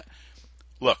I don't have...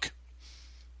 Look,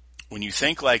 when you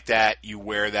think like that, you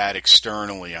wear that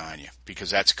externally on you, because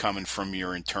that's coming from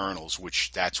your internals,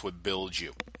 which that's what builds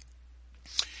you.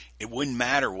 It wouldn't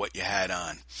matter what you had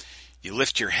on. You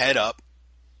lift your head up,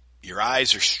 your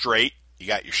eyes are straight, you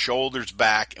got your shoulders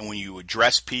back, and when you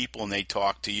address people and they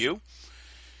talk to you,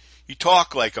 you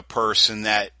talk like a person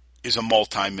that is a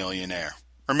multimillionaire.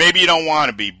 Or maybe you don't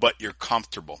want to be, but you're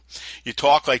comfortable. You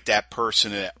talk like that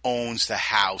person that owns the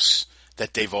house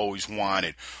that they've always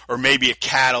wanted. Or maybe a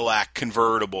Cadillac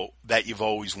convertible that you've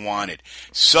always wanted.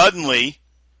 Suddenly,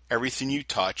 everything you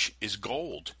touch is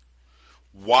gold.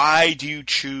 Why do you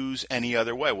choose any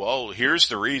other way? Well, here's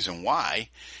the reason why.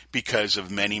 Because of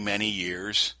many, many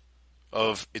years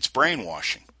of its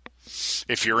brainwashing.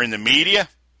 If you're in the media,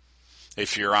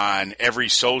 if you're on every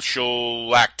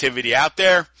social activity out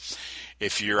there,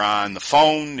 if you're on the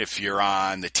phone, if you're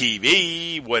on the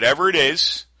TV, whatever it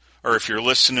is, or if you're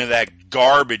listening to that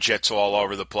garbage that's all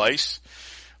over the place,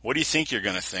 what do you think you're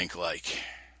going to think like?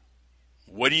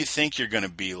 What do you think you're going to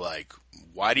be like?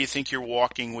 Why do you think you're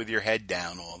walking with your head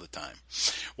down all the time?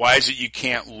 Why is it you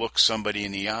can't look somebody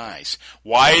in the eyes?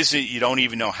 Why is it you don't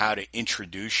even know how to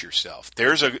introduce yourself?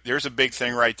 There's a big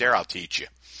thing right there I'll teach you.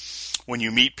 When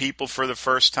you meet people for the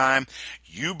first time,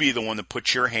 you be the one to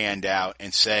put your hand out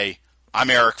and say, I'm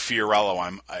Eric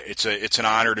Fiorillo. It's an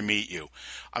honor to meet you.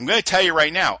 I'm going to tell you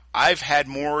right now, I've had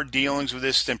more dealings with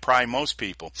this than probably most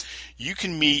people. You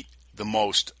can meet the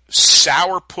most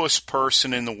sourpuss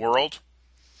person in the world,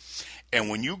 and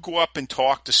when you go up and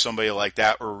talk to somebody like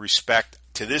that or respect,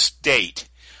 to this date,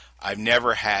 I've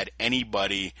never had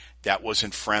anybody that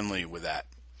wasn't friendly with that.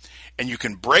 And you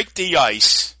can break the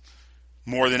ice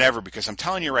more than ever, because I'm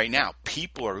telling you right now,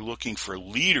 people are looking for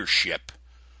leadership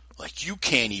like you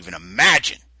can't even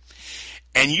imagine.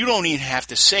 And you don't even have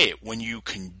to say it. When you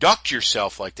conduct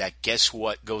yourself like that, guess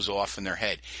what goes off in their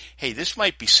head? Hey, this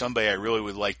might be somebody I really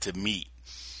would like to meet.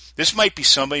 This might be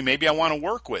somebody maybe I want to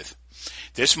work with.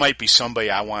 This might be somebody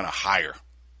I want to hire.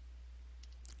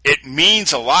 It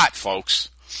means a lot, folks.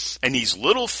 And these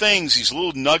little things, these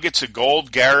little nuggets of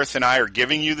gold Gareth and I are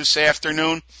giving you this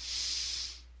afternoon,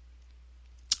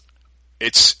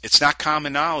 it's not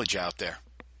common knowledge out there.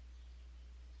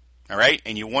 All right?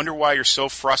 And you wonder why you're so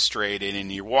frustrated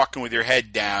and you're walking with your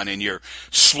head down and your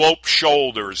sloped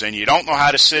shoulders and you don't know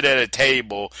how to sit at a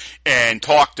table and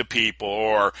talk to people,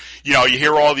 or, you know, you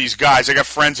hear all these guys. I got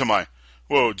friends of mine.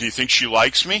 Whoa, do you think she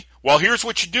likes me? Well, here's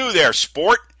what you do there,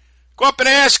 sport. Go up and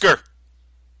ask her.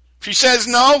 If she says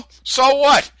no, so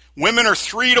what? Women are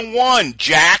 3-1,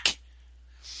 Jack.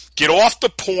 Get off the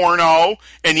porno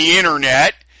and the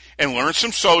internet and learn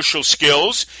some social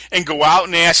skills and go out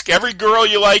and ask every girl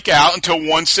you like out until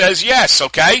one says yes,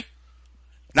 okay?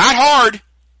 Not hard.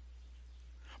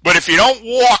 But if you don't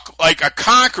walk like a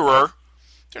conqueror,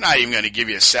 they're not even going to give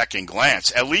you a second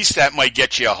glance. At least that might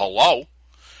get you a hello.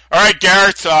 All right,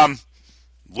 Gareth,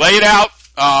 lay it out.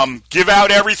 Give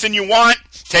out everything you want.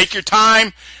 Take your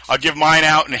time. I'll give mine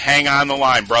out and hang on the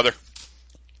line, brother.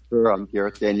 Sure, I'm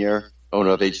Gareth Denier,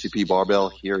 owner of HCP Barbell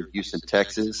here in Houston,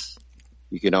 Texas.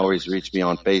 You can always reach me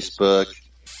on Facebook,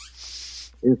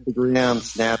 Instagram,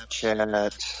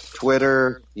 Snapchat,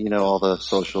 Twitter, you know, all the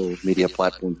social media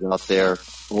platforms out there.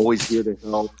 Always here to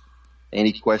help.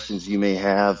 Any questions you may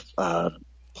have,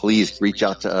 please reach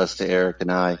out to us, to Eric and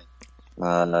I.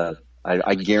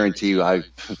 I guarantee you,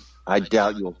 I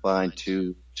doubt you'll find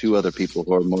two other people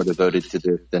who are more devoted to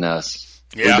this than us.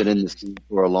 Yeah. We've been in this team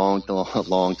for a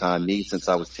long time. Me, since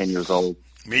I was 10 years old.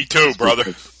 Me too,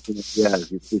 brother. Yeah,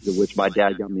 of which my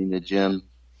dad got me in the gym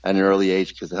at an early age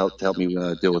because it helped me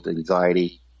deal with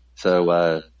anxiety.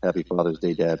 So, happy Father's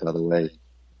Day, Dad, by the way.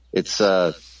 This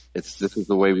is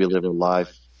the way we live our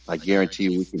life. I guarantee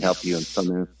you we can help you in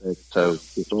some aspect. So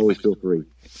just always feel free.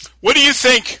 What do you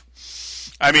think?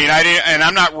 I mean, and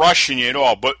I'm not rushing you at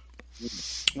all, but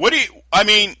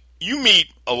you meet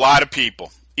a lot of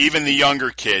people, even the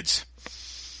younger kids.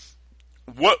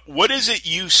 What is it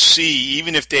you see,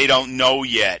 even if they don't know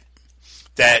yet,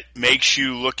 that makes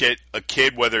you look at a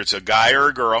kid, whether it's a guy or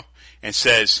a girl, and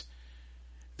says,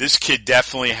 this kid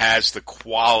definitely has the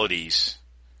qualities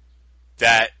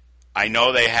that I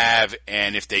know they have,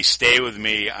 and if they stay with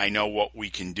me, I know what we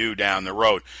can do down the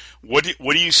road. What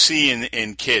do you see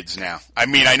in kids now? I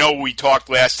mean, I know we talked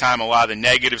last time a lot of the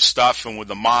negative stuff and with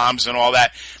the moms and all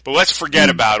that, but let's forget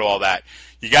about all that.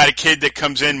 You got a kid that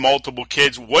comes in, multiple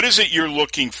kids. What is it you're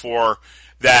looking for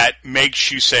that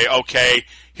makes you say, okay,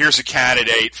 here's a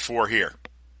candidate for here?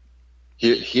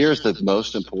 Here's the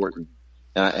most important,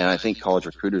 and I think college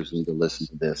recruiters need to listen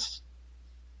to this,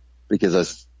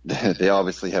 because they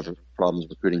obviously have problems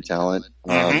recruiting talent,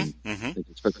 especially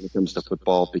when it comes to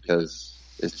football, because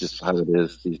it's just how it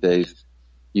is these days.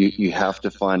 You have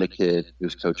to find a kid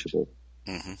who's coachable.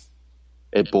 Mm-hmm.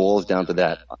 It boils down to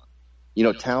that. You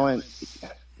know, talent,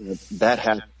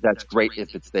 that's great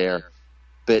if it's there.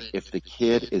 But if the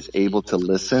kid is able to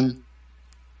listen,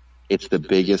 it's the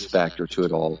biggest factor to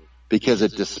it all. Because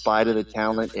despite of the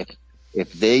talent,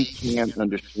 if they can't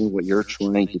understand what you're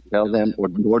trying to tell them,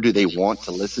 nor do they want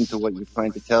to listen to what you're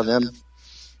trying to tell them,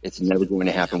 it's never going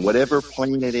to happen. Whatever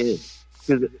plan it is.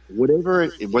 Because whether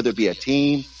it be a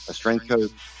team, a strength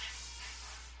coach,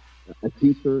 a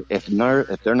teacher, if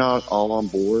they're not all on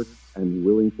board and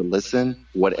willing to listen,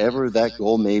 whatever that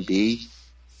goal may be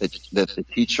that the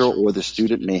teacher or the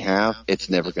student may have, it's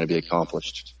never going to be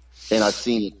accomplished. And I've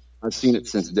seen it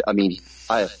since. I mean,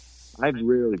 I've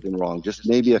rarely been wrong. Just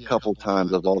maybe a couple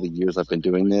times of all the years I've been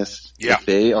doing this. Yeah. If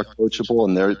they are coachable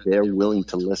and they're willing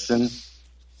to listen,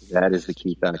 that is the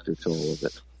key factor to all of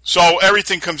it. So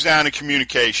everything comes down to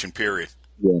communication, period.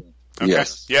 Yeah. Okay.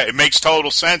 Yes. Yeah, it makes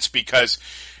total sense, because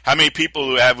how many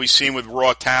people have we seen with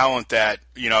raw talent that,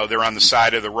 you know, they're on the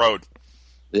side of the road?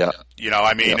 Yeah. You know,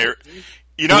 I mean, yeah.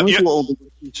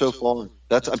 So far.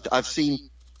 I've seen.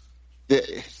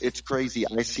 It's crazy.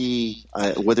 I see,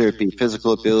 whether it be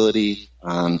physical ability,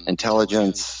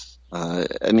 intelligence,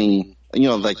 I mean, you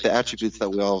know, like the attributes that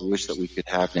we all wish that we could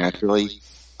have naturally.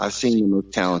 I've seen the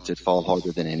most talented fall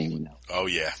harder than anyone else. Oh,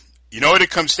 yeah. You know what it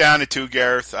comes down to too,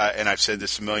 Gareth, and I've said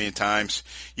this a million times,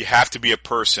 you have to be a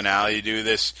personality to do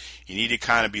this. You need to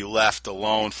kind of be left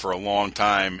alone for a long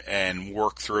time and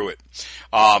work through it.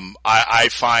 I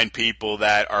find people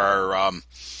that are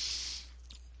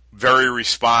very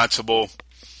responsible,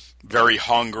 very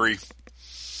hungry.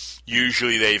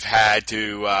 Usually they've had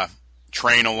to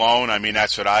train alone. I mean,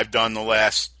 that's what I've done the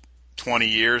last 20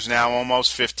 years now,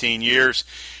 almost 15 years.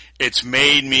 It's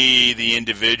made me the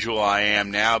individual I am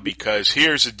now, because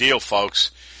here's the deal,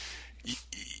 folks.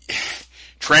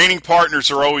 Training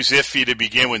partners are always iffy to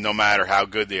begin with, no matter how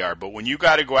good they are. But when you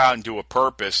got to go out and do a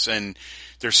purpose, and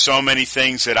there's so many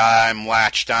things that I'm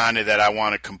latched onto that I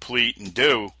want to complete and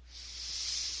do,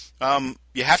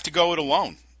 you have to go it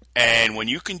alone. And when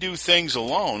you can do things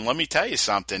alone, let me tell you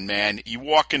something, man. You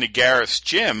walk into Gareth's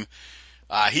gym,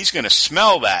 he's going to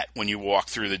smell that when you walk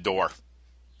through the door.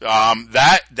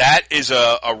 That is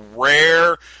a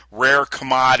rare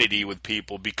commodity with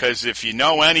people, because if you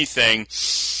know anything,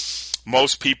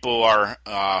 most people are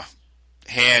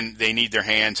they need their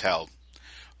hands held.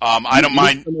 I don't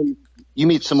mind. You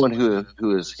meet someone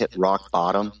who has hit rock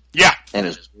bottom, yeah, and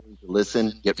is willing to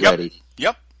listen. Get ready.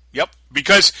 Yep.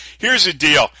 Because here's the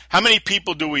deal: how many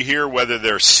people do we hear, whether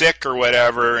they're sick or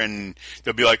whatever, and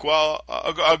they'll be like, "Well,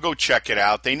 I'll go check it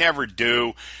out." They never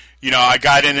do. You know, I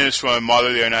got into this with my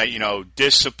mother the other night, you know,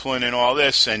 discipline and all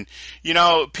this. And, you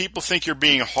know, people think you're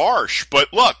being harsh.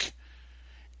 But look,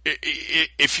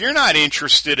 if you're not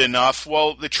interested enough,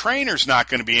 well, the trainer's not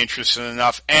going to be interested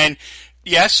enough. And,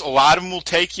 yes, a lot of them will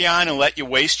take you on and let you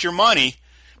waste your money.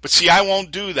 But, see, I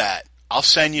won't do that. I'll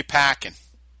send you packing.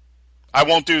 I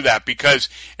won't do that, because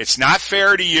it's not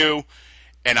fair to you,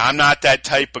 and I'm not that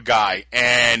type of guy.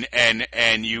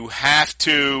 And you have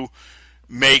to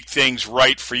make things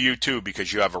right for you too,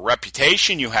 because you have a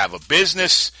reputation, you have a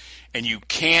business, and you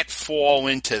can't fall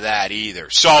into that either.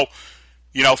 So,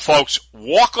 you know, folks,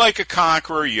 walk like a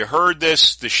conqueror. You heard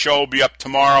this. The show will be up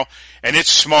tomorrow, and it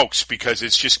smokes, because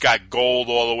it's just got gold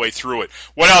all the way through it.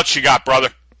 What else you got, brother?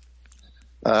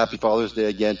 Happy Father's Day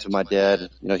again to my dad.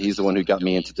 You know, he's the one who got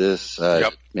me into this.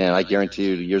 Yep. Man, I guarantee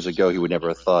you, years ago, he would never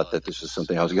have thought that this was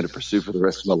something I was going to pursue for the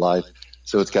rest of my life.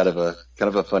 So it's kind of a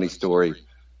funny story.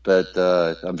 But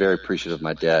I'm very appreciative of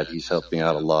my dad. He's helped me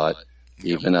out a lot,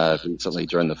 even recently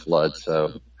during the flood.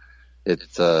 So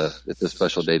it's a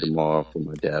special day tomorrow for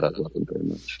my dad. I love him very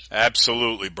much.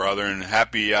 Absolutely, brother, and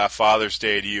happy Father's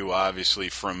Day to you, obviously,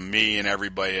 from me and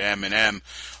everybody at M&M.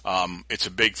 It's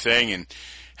a big thing, and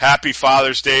happy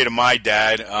Father's Day to my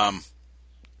dad.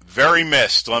 Very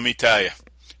missed, let me tell you.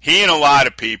 He and a lot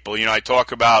of people, you know, I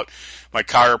talk about my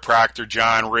chiropractor,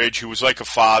 John Ridge, who was like a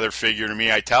father figure to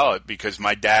me. I tell it because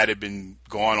my dad had been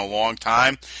gone a long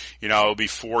time. You know, it'll be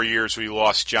 4 years we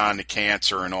lost John to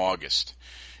cancer in August.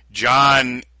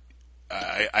 John,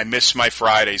 I miss my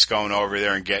Fridays going over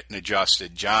there and getting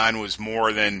adjusted. John was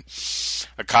more than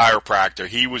a chiropractor.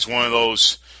 He was one of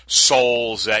those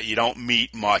souls that you don't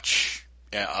meet much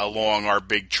along our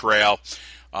big trail.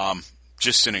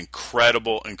 Just an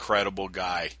incredible, incredible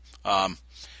guy.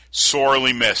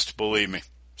 Sorely missed, believe me.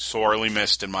 Sorely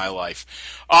missed in my life.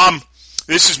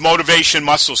 This is Motivation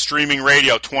Muscle Streaming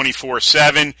Radio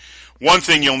 24/7. One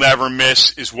thing you'll never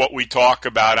miss is what we talk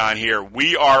about on here.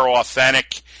 We are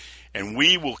authentic, and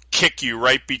we will kick you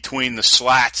right between the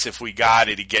slats if we got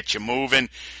it to get you moving.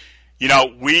 You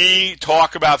know, we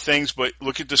talk about things, but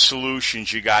look at the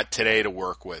solutions you got today to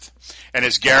work with. And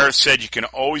as Gareth said, you can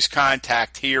always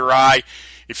contact he or I.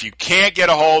 If you can't get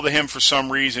a hold of him for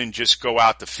some reason, just go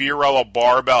out to Fiorillo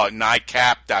Barbell at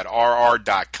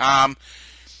NICAP.RR.com.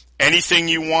 Anything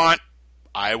you want,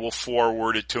 I will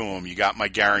forward it to him. You got my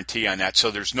guarantee on that.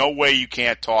 So there's no way you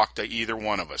can't talk to either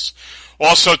one of us.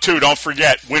 Also, too, don't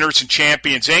forget, Winners and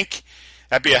Champions, Inc.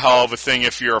 That'd be a hell of a thing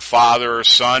if you're a father or a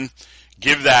son.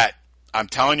 Give that. I'm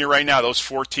telling you right now, those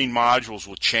 14 modules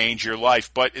will change your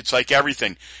life. But it's like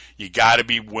everything. You got to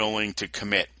be willing to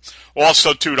commit.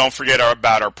 Also, too, don't forget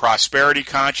about our Prosperity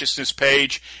Consciousness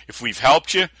page. If we've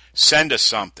helped you, send us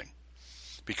something.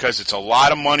 Because it's a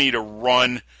lot of money to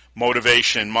run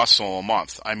Motivation and Muscle a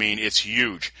month. I mean, it's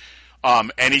huge.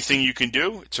 Anything you can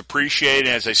do, it's appreciated.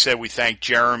 As I said, we thank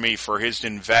Jeremy for his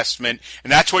investment.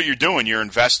 And that's what you're doing. You're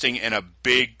investing in a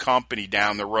big company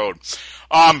down the road.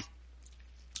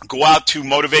 Go out to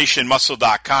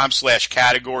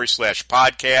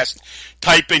motivationmuscle.com/category/podcast.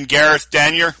 Type in Gareth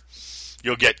Denyer.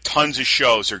 You'll get tons of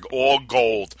shows. They're all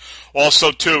gold.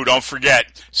 Also, too, don't forget,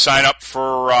 sign up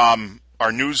for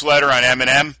our newsletter on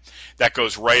M&M. That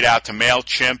goes right out to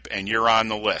MailChimp, and you're on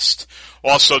the list.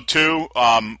 Also, too,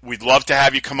 we'd love to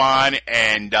have you come on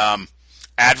and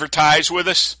advertise with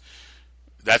us.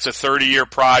 That's a 30-year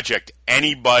project.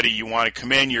 Anybody you want to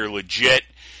come in, you're legit.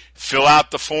 Fill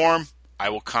out the form. I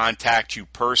will contact you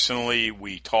personally.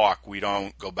 We talk. We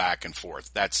don't go back and forth.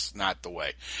 That's not the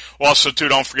way. Also, too,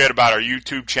 don't forget about our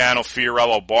YouTube channel,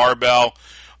 Fiorillo Barbell.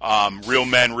 Real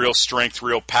men, real strength,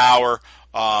 real power.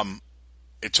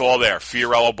 It's all there.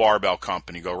 Fiorillo Barbell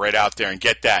Company. Go right out there and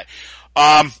get that.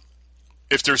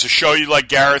 If there's a show you'd like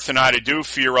Gareth and I to do,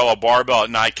 Fiorillo Barbell at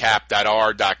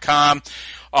nightcap.r.com.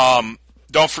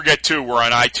 Don't forget, too, we're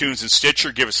on iTunes and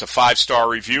Stitcher. Give us a 5-star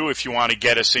review if you want to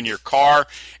get us in your car.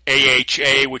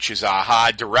 AHA, which is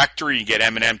AHA directory. You get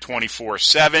M&M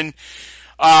 24/7.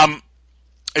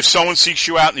 If someone seeks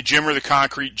you out in the gym or the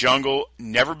concrete jungle,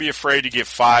 never be afraid to give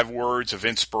 5 words of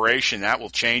inspiration. That will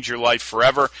change your life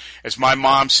forever. As my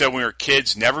mom said when we were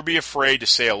kids, never be afraid to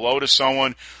say hello to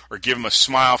someone or give them a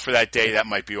smile for that day. That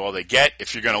might be all they get.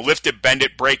 If you're going to lift it, bend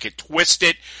it, break it, twist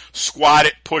it, squat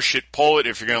it, push it, pull it.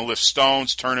 If you're going to lift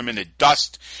stones, turn them into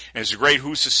dust. And as the great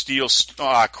Hoose of Steel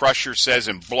Crusher says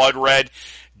in Blood Red,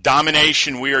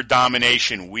 domination, we are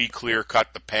domination. We clear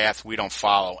cut the path. We don't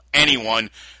follow anyone.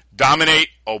 Dominate,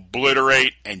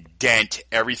 obliterate, and dent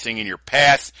everything in your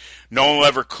path. No one will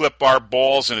ever clip our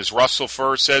balls, and as Russell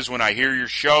Furr says, when I hear your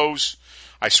shows,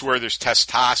 I swear there's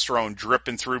testosterone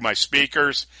dripping through my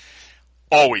speakers.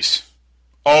 Always,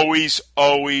 always,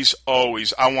 always,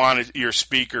 always, I want your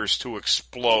speakers to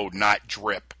explode, not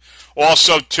drip.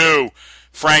 Also, too,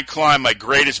 Frank Klein, my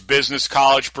greatest business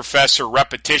college professor,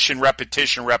 repetition,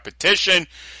 repetition, repetition.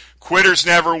 Quitters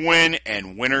never win,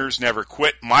 and winners never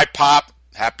quit. My pop,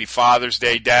 happy Father's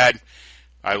Day, Dad.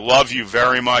 I love you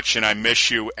very much, and I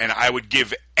miss you, and I would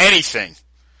give anything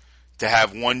to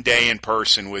have one day in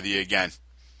person with you again.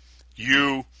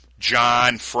 You,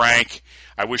 John, Frank,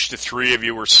 I wish the 3 of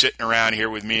you were sitting around here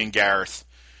with me and Gareth.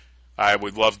 I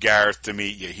would love Gareth to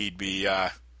meet you. He'd be,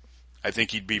 I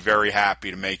think he'd be very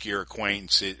happy to make your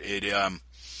acquaintance.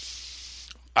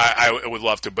 I would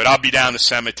love to, but I'll be down the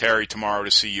cemetery tomorrow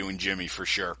to see you and Jimmy for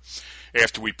sure,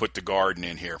 after we put the garden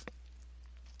in here.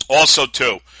 Also,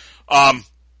 too, I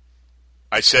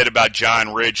said about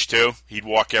John Ridge, too. He'd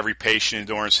walk every patient in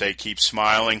the door and say, keep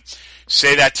smiling.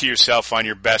 Say that to yourself on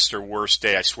your best or worst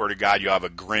day. I swear to God, you'll have a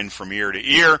grin from ear to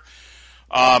ear.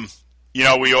 You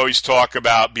know, we always talk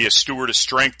about be a steward of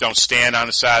strength. Don't stand on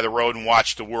the side of the road and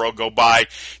watch the world go by.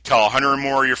 Tell 100 or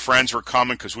more of your friends we're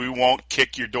coming because we won't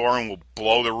kick your door and we'll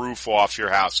blow the roof off your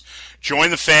house. Join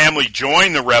the family.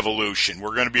 Join the revolution.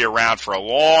 We're going to be around for a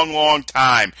long, long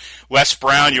time. Les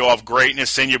Brown, you all have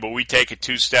greatness in you, but we take it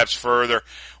 2 steps further.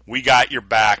 We got your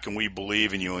back and we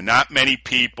believe in you. And not many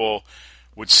people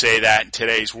would say that in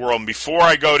today's world. And before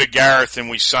I go to Gareth and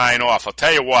we sign off, I'll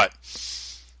tell you what.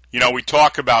 You know, we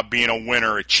talk about being a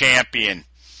winner, a champion,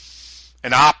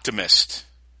 an optimist,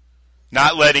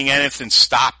 not letting anything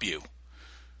stop you.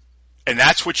 And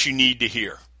that's what you need to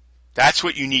hear. That's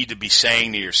what you need to be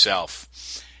saying to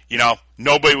yourself. You know,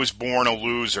 nobody was born a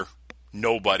loser.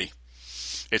 Nobody.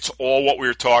 It's all what we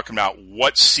were talking about.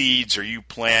 What seeds are you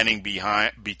planting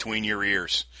between your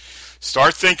ears?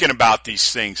 Start thinking about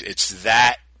these things. It's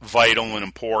that vital and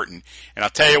important. And I'll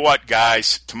tell you what,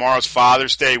 guys, tomorrow's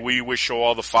Father's Day. We wish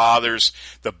all the fathers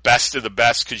the best of the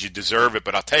best because you deserve it.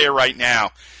 But I'll tell you right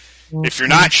now, if you're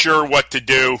not sure what to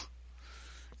do,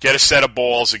 get a set of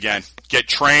balls again. Get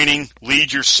training.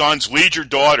 Lead your sons. Lead your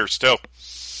daughters, too.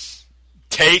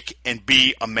 Take and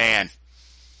be a man.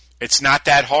 It's not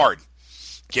that hard.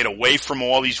 Get away from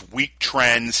all these weak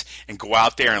trends and go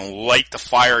out there and light the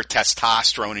fire of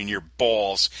testosterone in your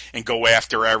balls and go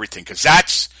after everything. Because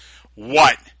that's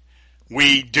what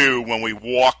we do when we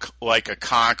walk like a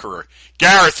conqueror.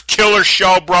 Gareth, killer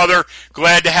show, brother.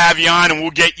 Glad to have you on, and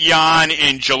we'll get you on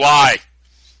in July.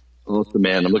 Awesome,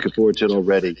 man. I'm looking forward to it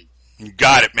already. You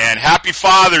got it, man. Happy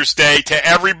Father's Day to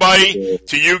everybody. Yeah.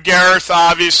 To you, Gareth,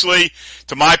 obviously.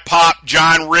 To my pop,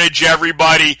 John Ridge,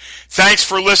 everybody. Thanks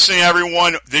for listening,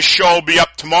 everyone. This show will be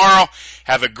up tomorrow.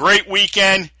 Have a great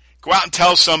weekend. Go out and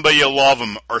tell somebody you love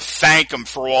them or thank them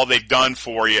for all they've done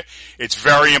for you. It's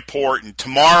very important.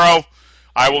 Tomorrow,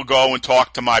 I will go and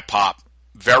talk to my pop.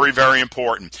 Very, very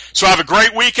important. So have a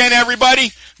great weekend,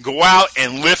 everybody. Go out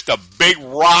and lift a big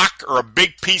rock or a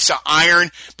big piece of iron,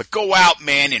 but go out,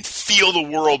 man, and feel the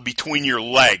world between your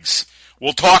legs.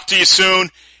 We'll talk to you soon,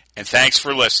 and thanks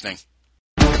for listening.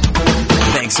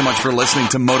 Thanks so much for listening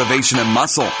to Motivation and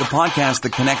Muscle, the podcast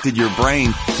that connected your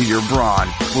brain to your brawn.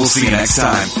 We'll see you next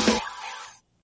time.